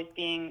work was always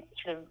being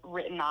sort of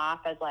written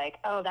off as like,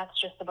 oh, that's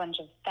just a bunch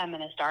of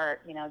feminist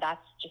art,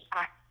 that's just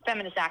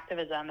feminist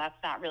activism, that's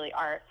not really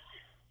art.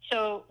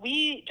 So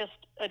we just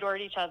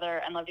adored each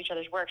other and loved each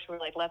other's work, so we were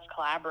like, let's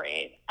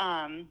collaborate.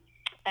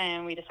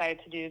 And we decided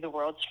to do the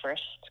world's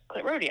first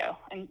Clit Rodeo.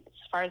 And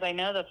as far as I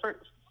know, the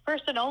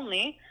first and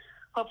only.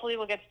 Hopefully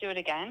we'll get to do it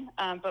again.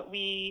 But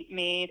we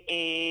made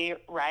a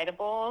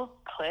rideable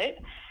clit.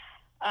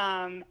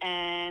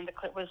 And the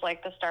clit was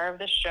like the star of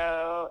the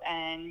show,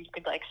 and you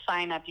could like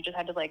sign up. You just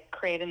had to like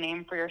create a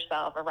name for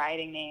yourself, a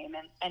riding name.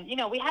 And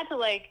we had to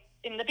like,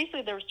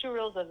 basically there was 2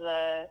 rules of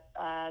the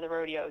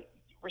rodeo: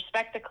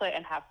 respect the clit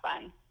and have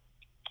fun.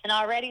 And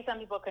already some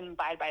people couldn't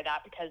abide by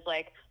that, because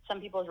like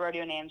some people's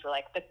rodeo names were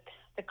like the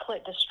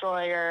Clit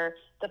Destroyer,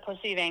 the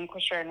Pussy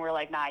Vanquisher, and we're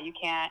like, nah, you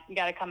can't, you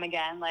got to come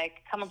again,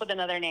 like come up with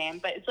another name.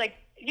 But it's like,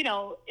 in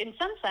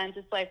some sense,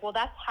 it's like, well,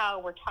 that's how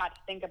we're taught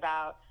to think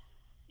about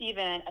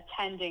even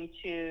attending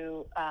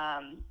to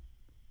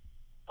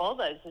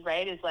vulvas,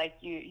 right? Is like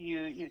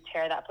you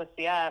tear that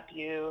pussy up,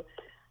 you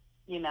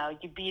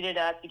beat it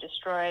up, you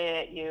destroy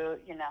it, you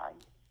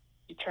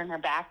turn her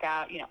back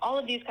out, all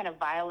of these kind of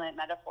violent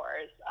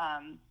metaphors.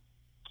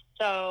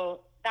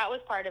 So that was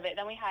part of it.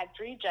 Then we had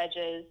 3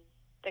 judges: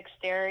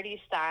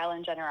 dexterity, style,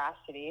 and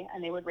generosity,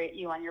 and they would rate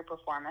you on your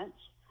performance.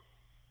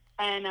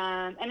 And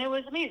it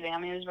was amazing. I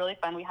mean, it was really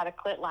fun. We had a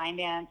clit line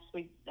dance,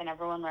 and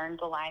everyone learned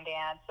the line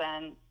dance,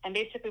 and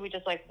basically we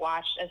just like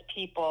watched as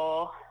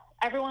people.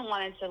 Everyone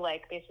wanted to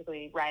like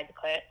basically ride the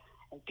clit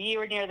and be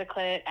near the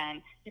clit,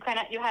 and you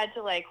had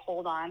to like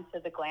hold on to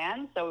the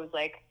gland. So it was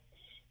like,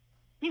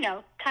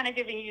 kind of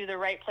giving you the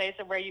right place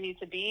of where you need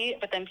to be.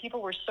 But then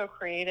people were so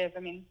creative. I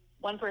mean,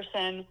 one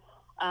person,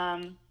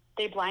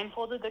 they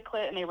blindfolded the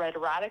clit and they read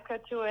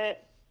erotica to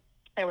it.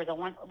 There was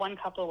one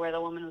couple where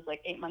the woman was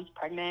like 8 months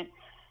pregnant,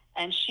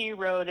 and she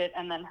wrote it,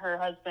 and then her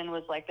husband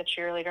was like the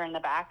cheerleader in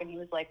the back, and he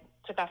was like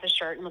took off his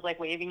shirt and was like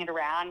waving it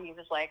around. He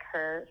was like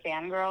her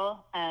fangirl.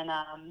 And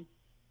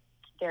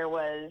there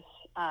was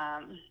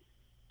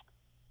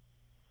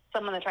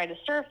someone that tried to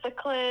surf the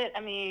clit. I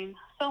mean,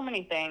 so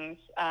many things.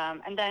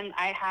 And then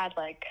I had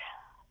like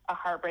a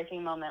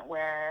heartbreaking moment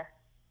where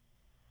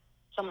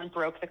someone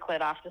broke the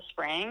clit off the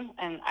spring,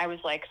 and I was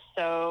like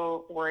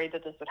so worried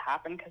that this would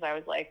happen, because I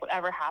was like,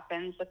 whatever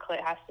happens, the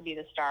clit has to be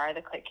the star.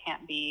 The clit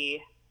can't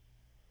be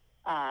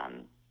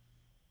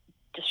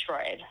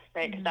destroyed,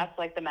 right? Because that's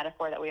like the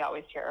metaphor that we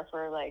always hear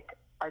for like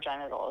our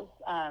genitals.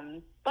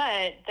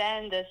 But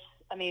then this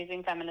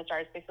amazing feminist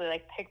artist basically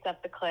like picked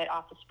up the clit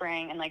off the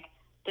spring and like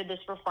did this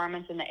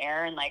performance in the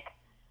air and like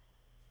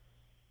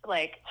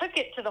took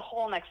it to the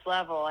whole next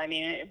level. I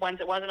mean,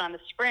 once it wasn't on the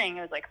spring,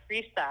 it was like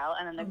freestyle,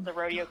 and then the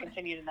rodeo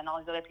continued, and then all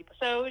these other people.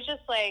 So it was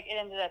just like, it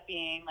ended up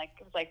being like,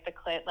 it was like the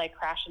clit like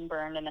crashed and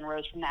burned and then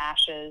rose from the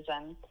ashes,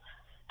 and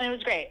it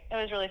was great. It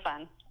was really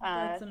fun.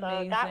 That's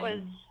amazing. So that was,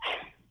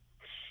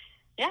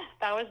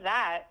 that was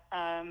that.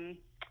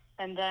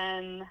 And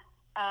then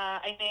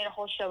I made a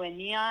whole show in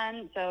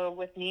neon. So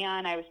with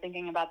neon, I was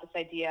thinking about this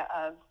idea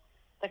of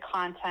the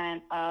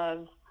content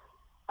of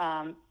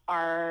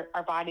our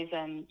bodies,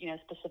 and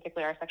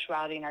specifically our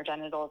sexuality and our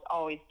genitals,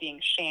 always being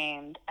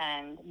shamed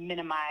and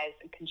minimized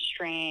and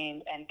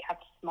constrained and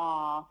kept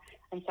small.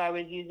 And so I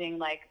was using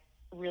like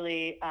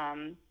really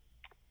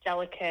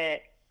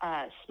delicate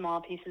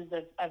small pieces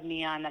of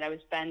neon that I was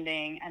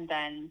bending, and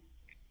then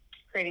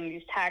creating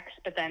these texts.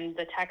 But then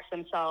the texts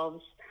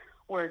themselves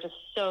were just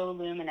so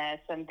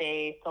luminous, and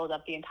they filled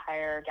up the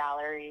entire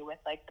gallery with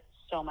like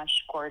so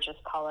much gorgeous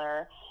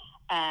color.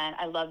 And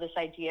I love this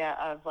idea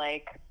of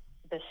like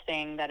this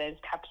thing that is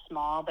kept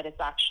small, but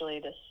it's actually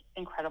this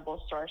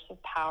incredible source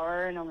of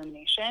power and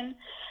illumination.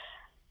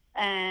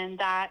 And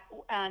that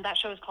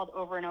show is called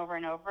Over and Over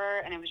and Over,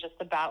 and it was just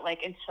about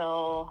like,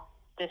 until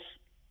the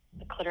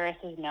clitoris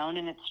is known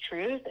in its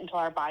truth, until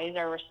our bodies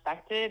are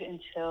respected,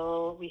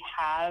 until we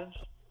have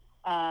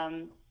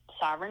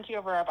sovereignty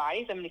over our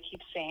bodies. I'm going to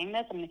keep saying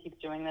this. I'm going to keep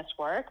doing this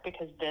work,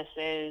 because this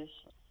is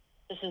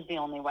the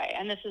only way.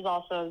 And this is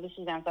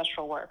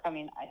ancestral work. I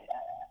mean,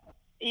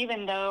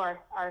 even though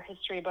our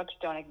history books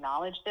don't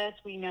acknowledge this,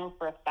 we know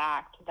for a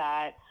fact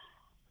that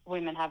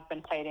women have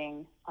been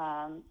fighting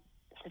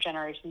for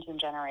generations and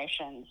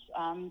generations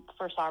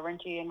for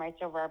sovereignty and rights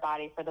over our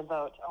body, for the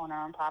vote, to own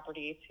our own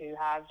property, to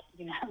have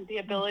the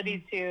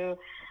ability to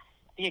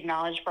be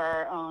acknowledged for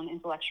our own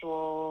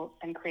intellectual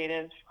and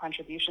creative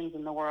contributions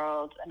in the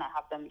world, and not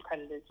have them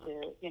credited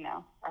to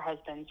our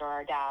husbands or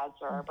our dads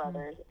or our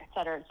brothers, et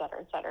cetera, et cetera,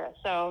 et cetera.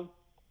 So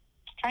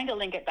trying to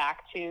link it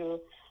back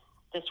to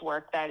this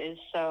work that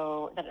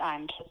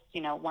I'm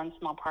just one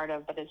small part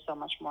of, but is so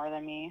much more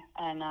than me,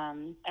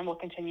 and will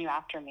continue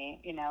after me,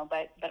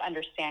 but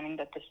understanding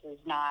that this is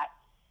not,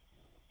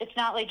 it's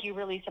not like you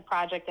release a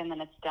project and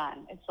then it's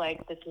done. It's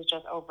like, this is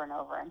just over and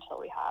over until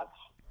we have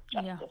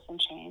justice and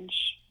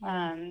change.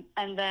 And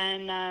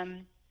then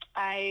and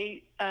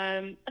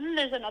then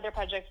there's another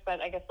project,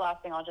 but I guess the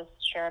last thing I'll just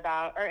share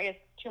about, or I guess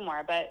 2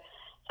 more, but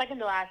second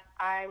to last,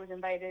 I was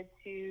invited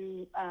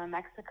to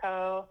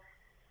Mexico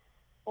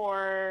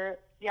for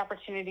the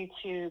opportunity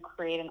to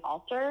create an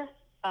altar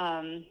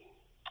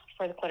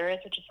for the clitoris,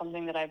 which is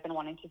something that I've been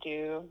wanting to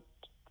do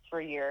for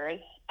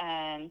years.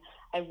 And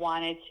I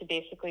wanted to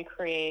basically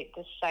create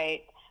this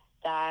site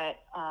that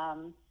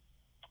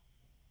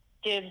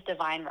gives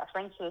divine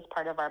reference to this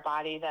part of our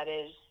body that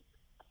is,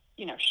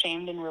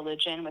 shamed in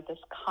religion, with this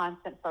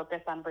constant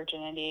focus on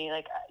virginity.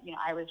 Like,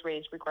 I was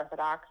raised Greek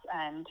Orthodox,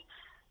 and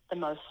the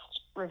most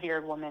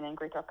revered woman in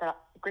Greek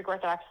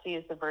Orthodoxy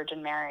is the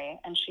Virgin Mary,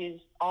 and she's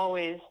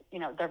always,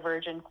 the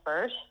Virgin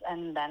first,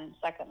 and then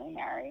secondly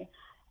Mary.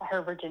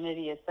 Her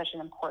virginity is such an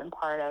important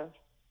part of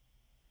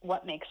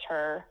what makes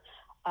her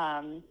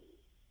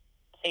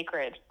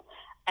sacred.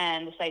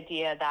 And this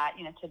idea that,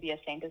 to be a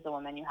saint as a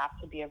woman, you have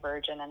to be a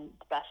virgin, and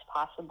the best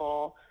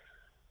possible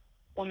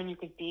woman you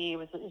could be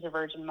is a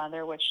virgin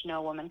mother, which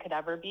no woman could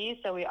ever be.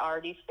 So we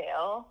already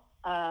fail,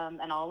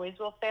 and always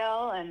will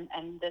fail.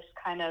 And this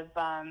kind of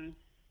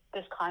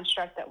this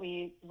construct that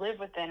we live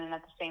within, and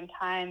at the same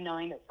time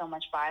knowing that so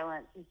much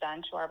violence is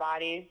done to our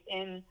bodies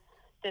in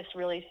this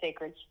really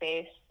sacred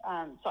space.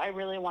 So I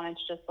really wanted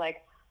to just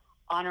like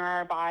honor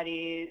our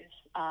bodies,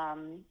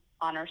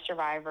 honor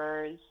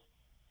survivors,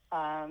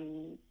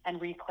 and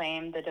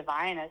reclaim the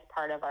divine as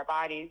part of our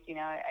bodies. You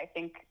know, I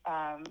think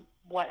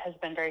what has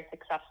been very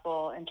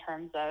successful in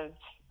terms of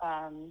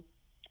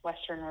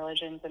Western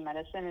religions and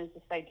medicine is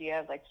this idea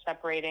of like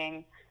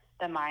separating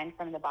the mind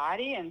from the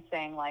body and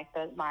saying like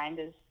the mind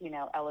is, you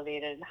know,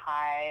 elevated and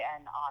high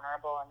and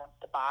honorable, and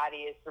the body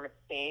is sort of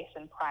base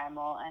and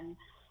primal and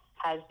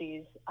has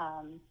these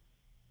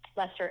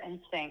lesser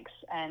instincts.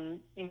 And,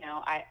 you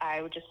know,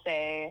 I would just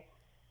say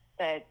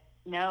that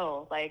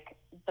no, like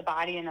the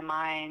body and the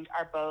mind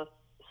are both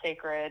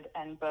sacred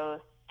and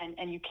both,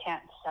 and you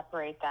can't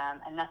separate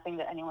them, and nothing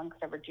that anyone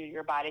could ever do to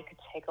your body could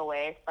take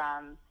away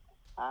from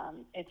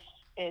its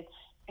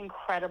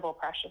incredible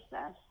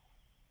preciousness.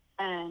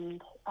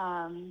 And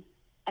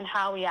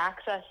how we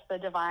access the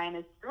divine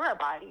is through our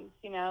bodies,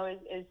 you know,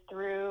 is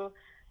through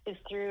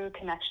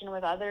connection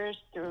with others,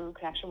 through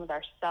connection with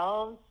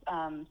ourselves,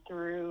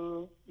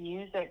 through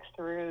music,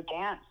 through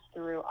dance,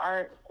 through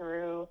art,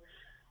 through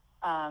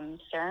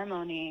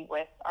ceremony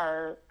with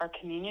our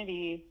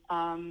community,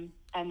 and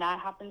that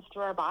happens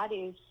through our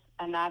bodies,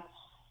 and that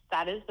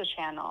is the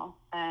channel.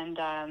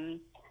 And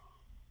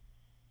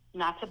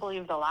not to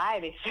believe the lie,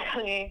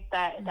 basically,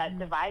 that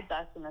divides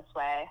us in this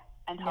way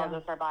and tells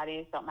us our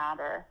bodies don't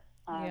matter.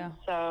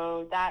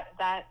 So that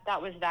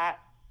was that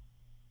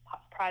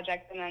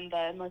project. And then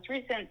the most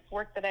recent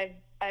work that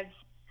I've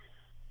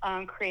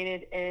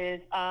created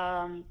is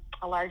a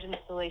large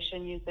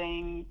installation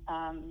using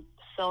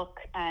silk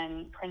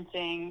and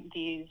printing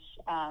these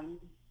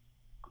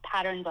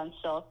patterns on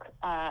silk.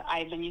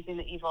 I've been using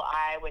the evil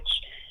eye, which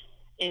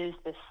is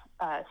this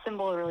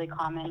symbol really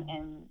common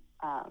in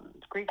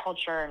Greek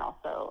culture and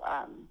also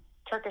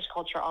Turkish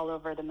culture all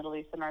over the Middle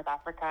East and North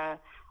Africa.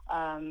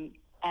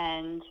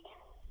 And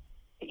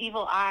the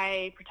evil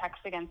eye protects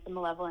against the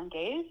malevolent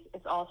gaze.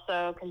 It's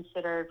also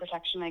considered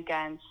protection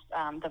against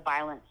the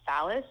violent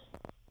phallus.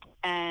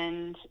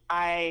 And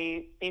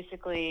I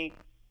basically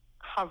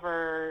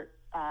cover,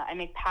 I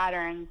make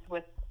patterns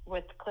with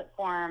clit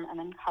form and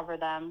then cover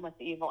them with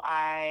the evil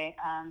eye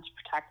to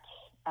protect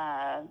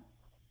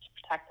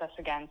us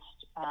against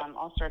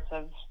all sorts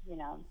of, you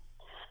know,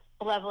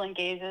 malevolent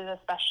gazes,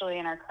 especially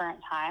in our current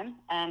time.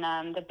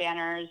 And the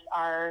banners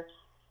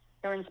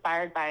they're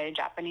inspired by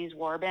Japanese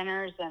war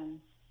banners, and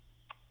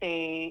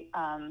they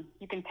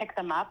you can pick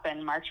them up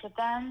and march with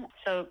them.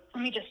 So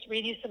let me just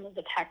read you some of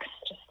the text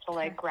just to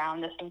like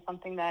ground this in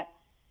something that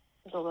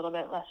is a little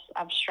bit less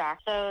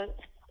abstract. So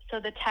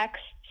the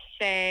texts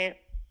say,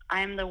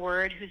 I am the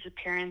word whose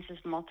appearance is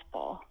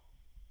multiple.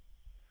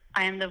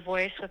 I am the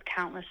voice with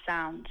countless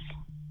sounds.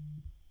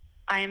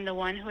 I am the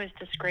one who is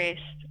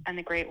disgraced and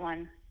the great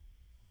one.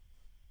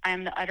 I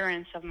am the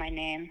utterance of my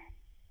name.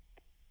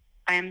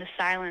 I am the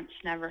silence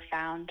never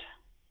found.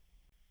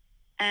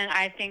 And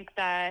I think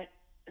that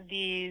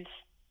these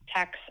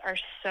texts are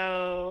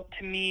so,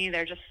 to me,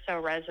 they're just so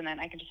resonant.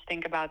 I can just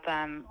think about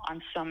them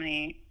on so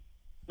many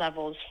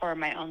levels for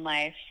my own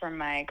life, for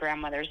my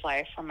grandmother's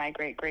life, for my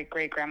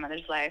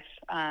great-great-great-grandmother's life,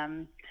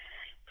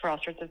 for all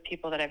sorts of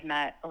people that I've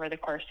met over the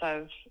course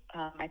of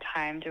my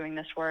time doing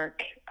this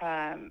work,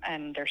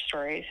 and their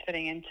stories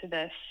fitting into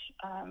this.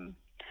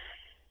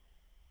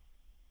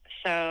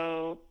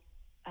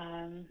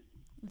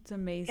 It's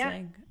amazing.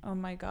 Yeah. Oh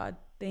my God.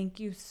 Thank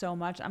you so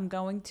much. I'm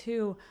going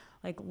to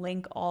like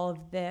link all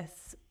of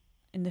this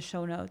in the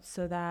show notes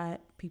so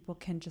that people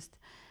can just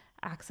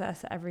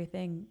access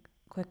everything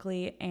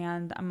quickly.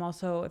 And I'm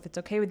also, if it's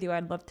okay with you,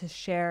 I'd love to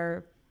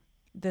share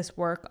this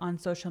work on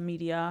social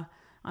media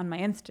on my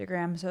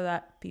Instagram so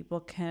that people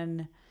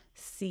can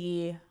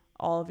see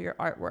all of your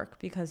artwork,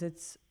 because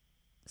it's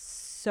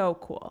so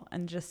cool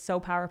and just so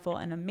powerful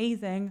and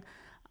amazing.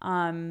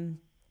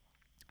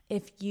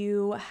 If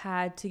you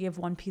had to give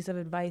one piece of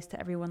advice to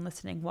everyone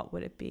listening, what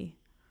would it be?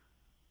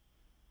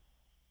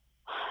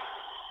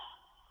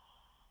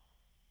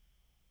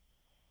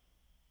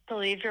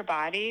 Believe your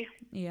body.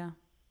 Yeah.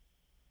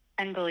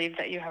 And believe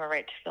that you have a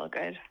right to feel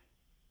good.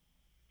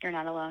 You're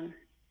not alone.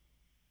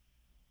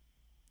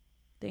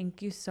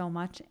 Thank you so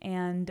much.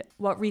 And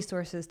what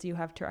resources do you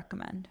have to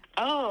recommend?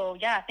 Oh,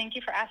 yeah. Thank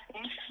you for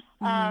asking.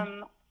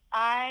 Mm-hmm.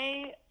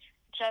 I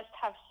just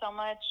have so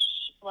much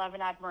love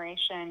and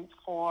admiration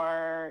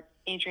for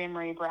Adrienne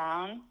Maree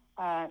Brown.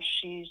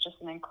 She's just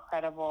an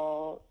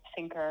incredible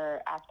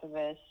thinker,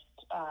 activist,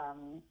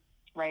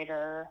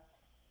 writer,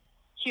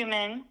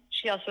 human.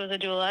 She also is a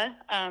doula,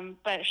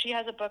 but she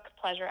has a book,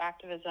 Pleasure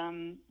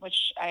Activism,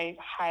 which I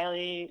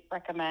highly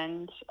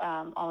recommend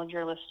all of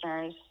your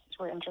listeners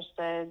who are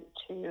interested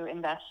to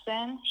invest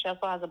in. She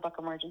also has a book,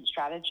 Emergent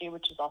Strategy,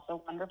 which is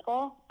also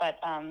wonderful. But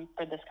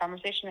for this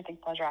conversation, I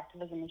think Pleasure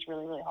Activism is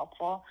really, really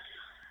helpful.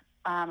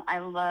 I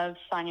love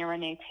Sonia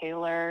Renee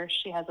Taylor.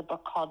 She has a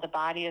book called The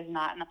Body Is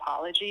Not an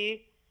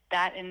Apology.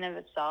 That in and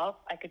of itself,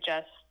 I could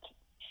just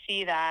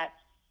see that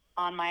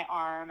on my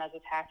arm as a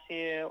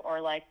tattoo,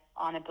 or like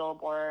on a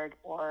billboard,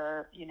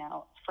 or, you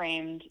know,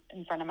 framed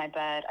in front of my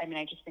bed. I mean,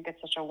 I just think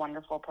it's such a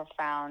wonderful,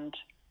 profound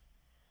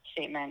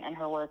statement, and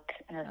her work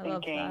and her I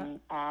thinking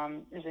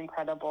is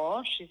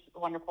incredible. She's a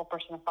wonderful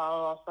person to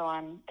follow also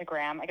on the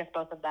gram, I guess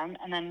both of them.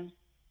 And then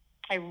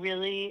I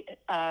really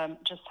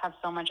just have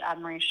so much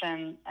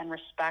admiration and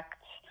respect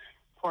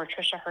for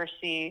Trisha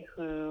Hersey,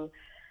 who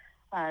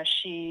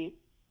she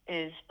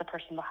is the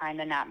person behind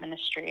the NAP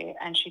Ministry,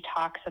 and she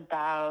talks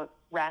about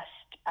rest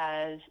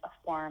as a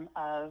form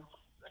of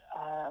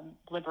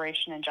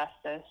liberation and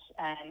justice,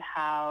 and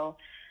how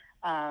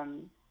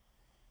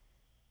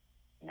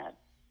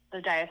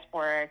the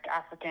diasporic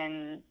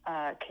African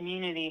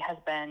community has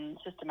been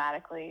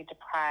systematically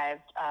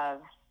deprived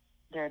of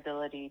their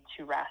ability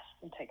to rest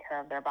and take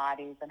care of their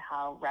bodies, and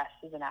how rest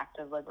is an act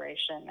of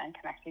liberation and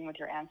connecting with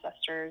your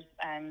ancestors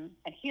and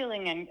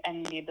healing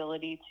and the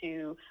ability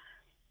to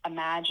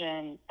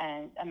imagine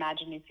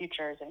new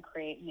futures and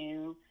create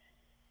new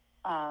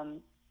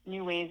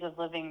ways of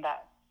living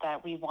that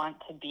we want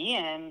to be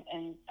in,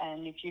 and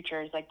new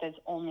futures like this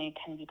only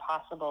can be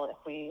possible if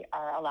we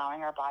are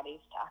allowing our bodies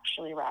to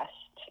actually rest.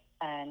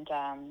 And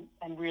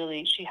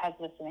really, she has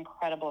this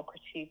incredible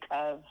critique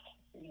of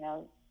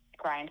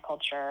grind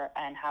culture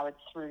and how it's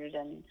rooted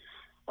in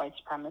white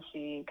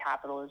supremacy,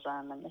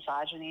 capitalism, and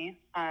misogyny.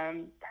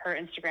 Her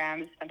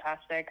Instagram is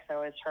fantastic.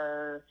 So is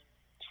her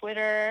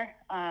Twitter.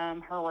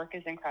 Her work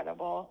is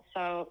incredible.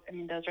 So, I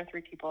mean, those are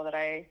three people that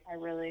I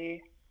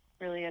really,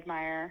 really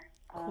admire.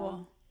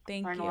 Cool.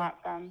 Thank learn you. a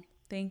lot from.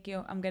 Thank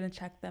you. I'm going to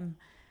check them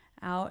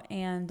out.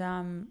 And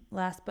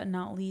last but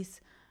not least,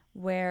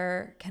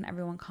 where can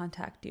everyone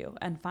contact you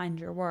and find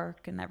your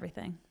work and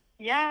everything?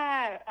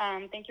 Yeah,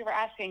 thank you for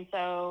asking.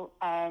 So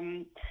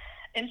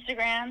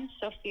Instagram,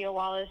 Sophia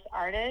Wallace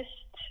Artist,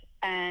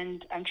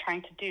 and I'm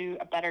trying to do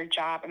a better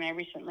job. I mean, I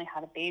recently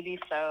had a baby,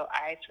 so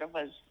I sort of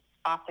was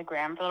off the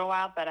gram for a little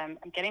while, but I'm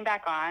getting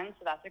back on,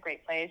 so that's a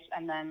great place.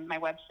 And then my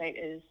website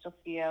is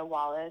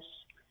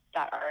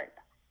sophiawallace.art.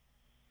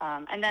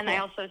 And then cool. I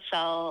also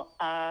sell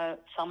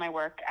my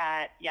work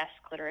at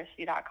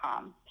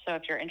CLITERACY.com. So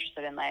if you're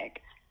interested in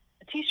like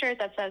a t-shirt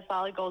that says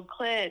solid gold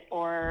clit,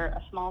 or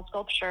a small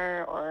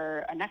sculpture,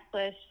 or a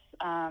necklace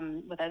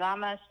with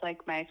adamas,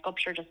 like my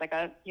sculpture, just like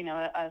a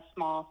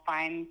small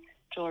fine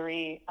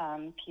jewelry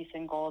piece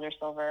in gold or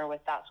silver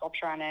with that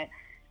sculpture on it,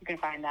 you can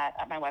find that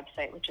at my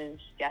website, which is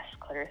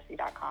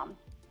CLITERACY.com.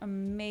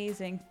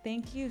 Amazing.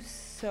 Thank you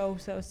so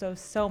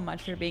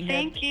much for being here.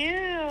 Thank you.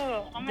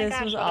 Oh my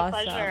gosh, was what awesome.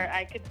 a pleasure.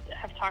 I could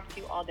have talked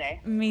to you all day.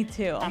 Me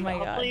too. Oh my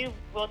God. Hopefully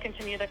we'll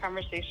continue the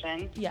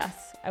conversation.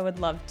 Yes, I would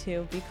love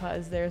to,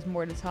 because there's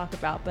more to talk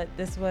about, but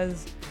this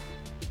was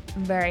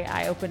very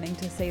eye-opening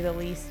to say the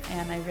least,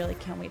 and I really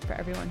can't wait for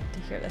everyone to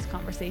hear this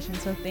conversation.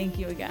 So thank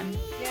you again.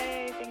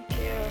 Yay, thank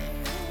you.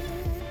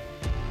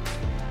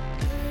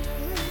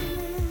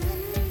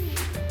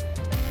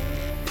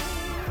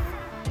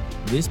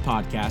 This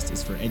podcast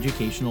is for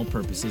educational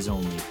purposes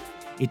only.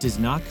 It does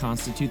not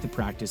constitute the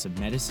practice of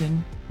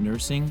medicine,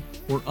 nursing,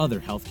 or other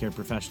healthcare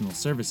professional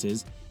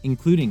services,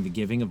 including the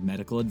giving of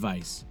medical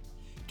advice.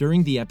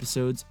 During the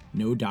episodes,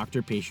 no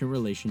doctor-patient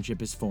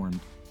relationship is formed.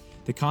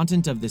 The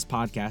content of this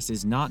podcast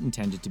is not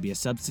intended to be a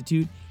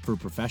substitute for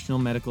professional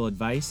medical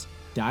advice,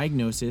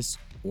 diagnosis,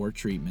 or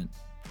treatment.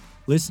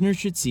 Listeners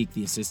should seek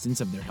the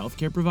assistance of their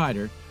healthcare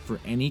provider for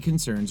any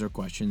concerns or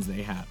questions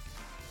they have.